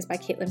artwork is by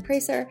Caitlin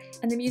Pracer,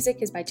 and the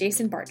music is by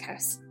Jason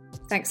Barkhouse.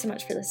 Thanks so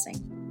much for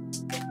listening.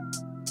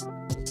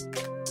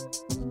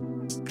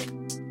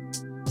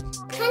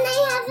 Can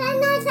I have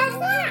another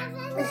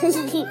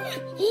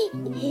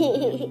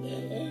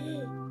snack?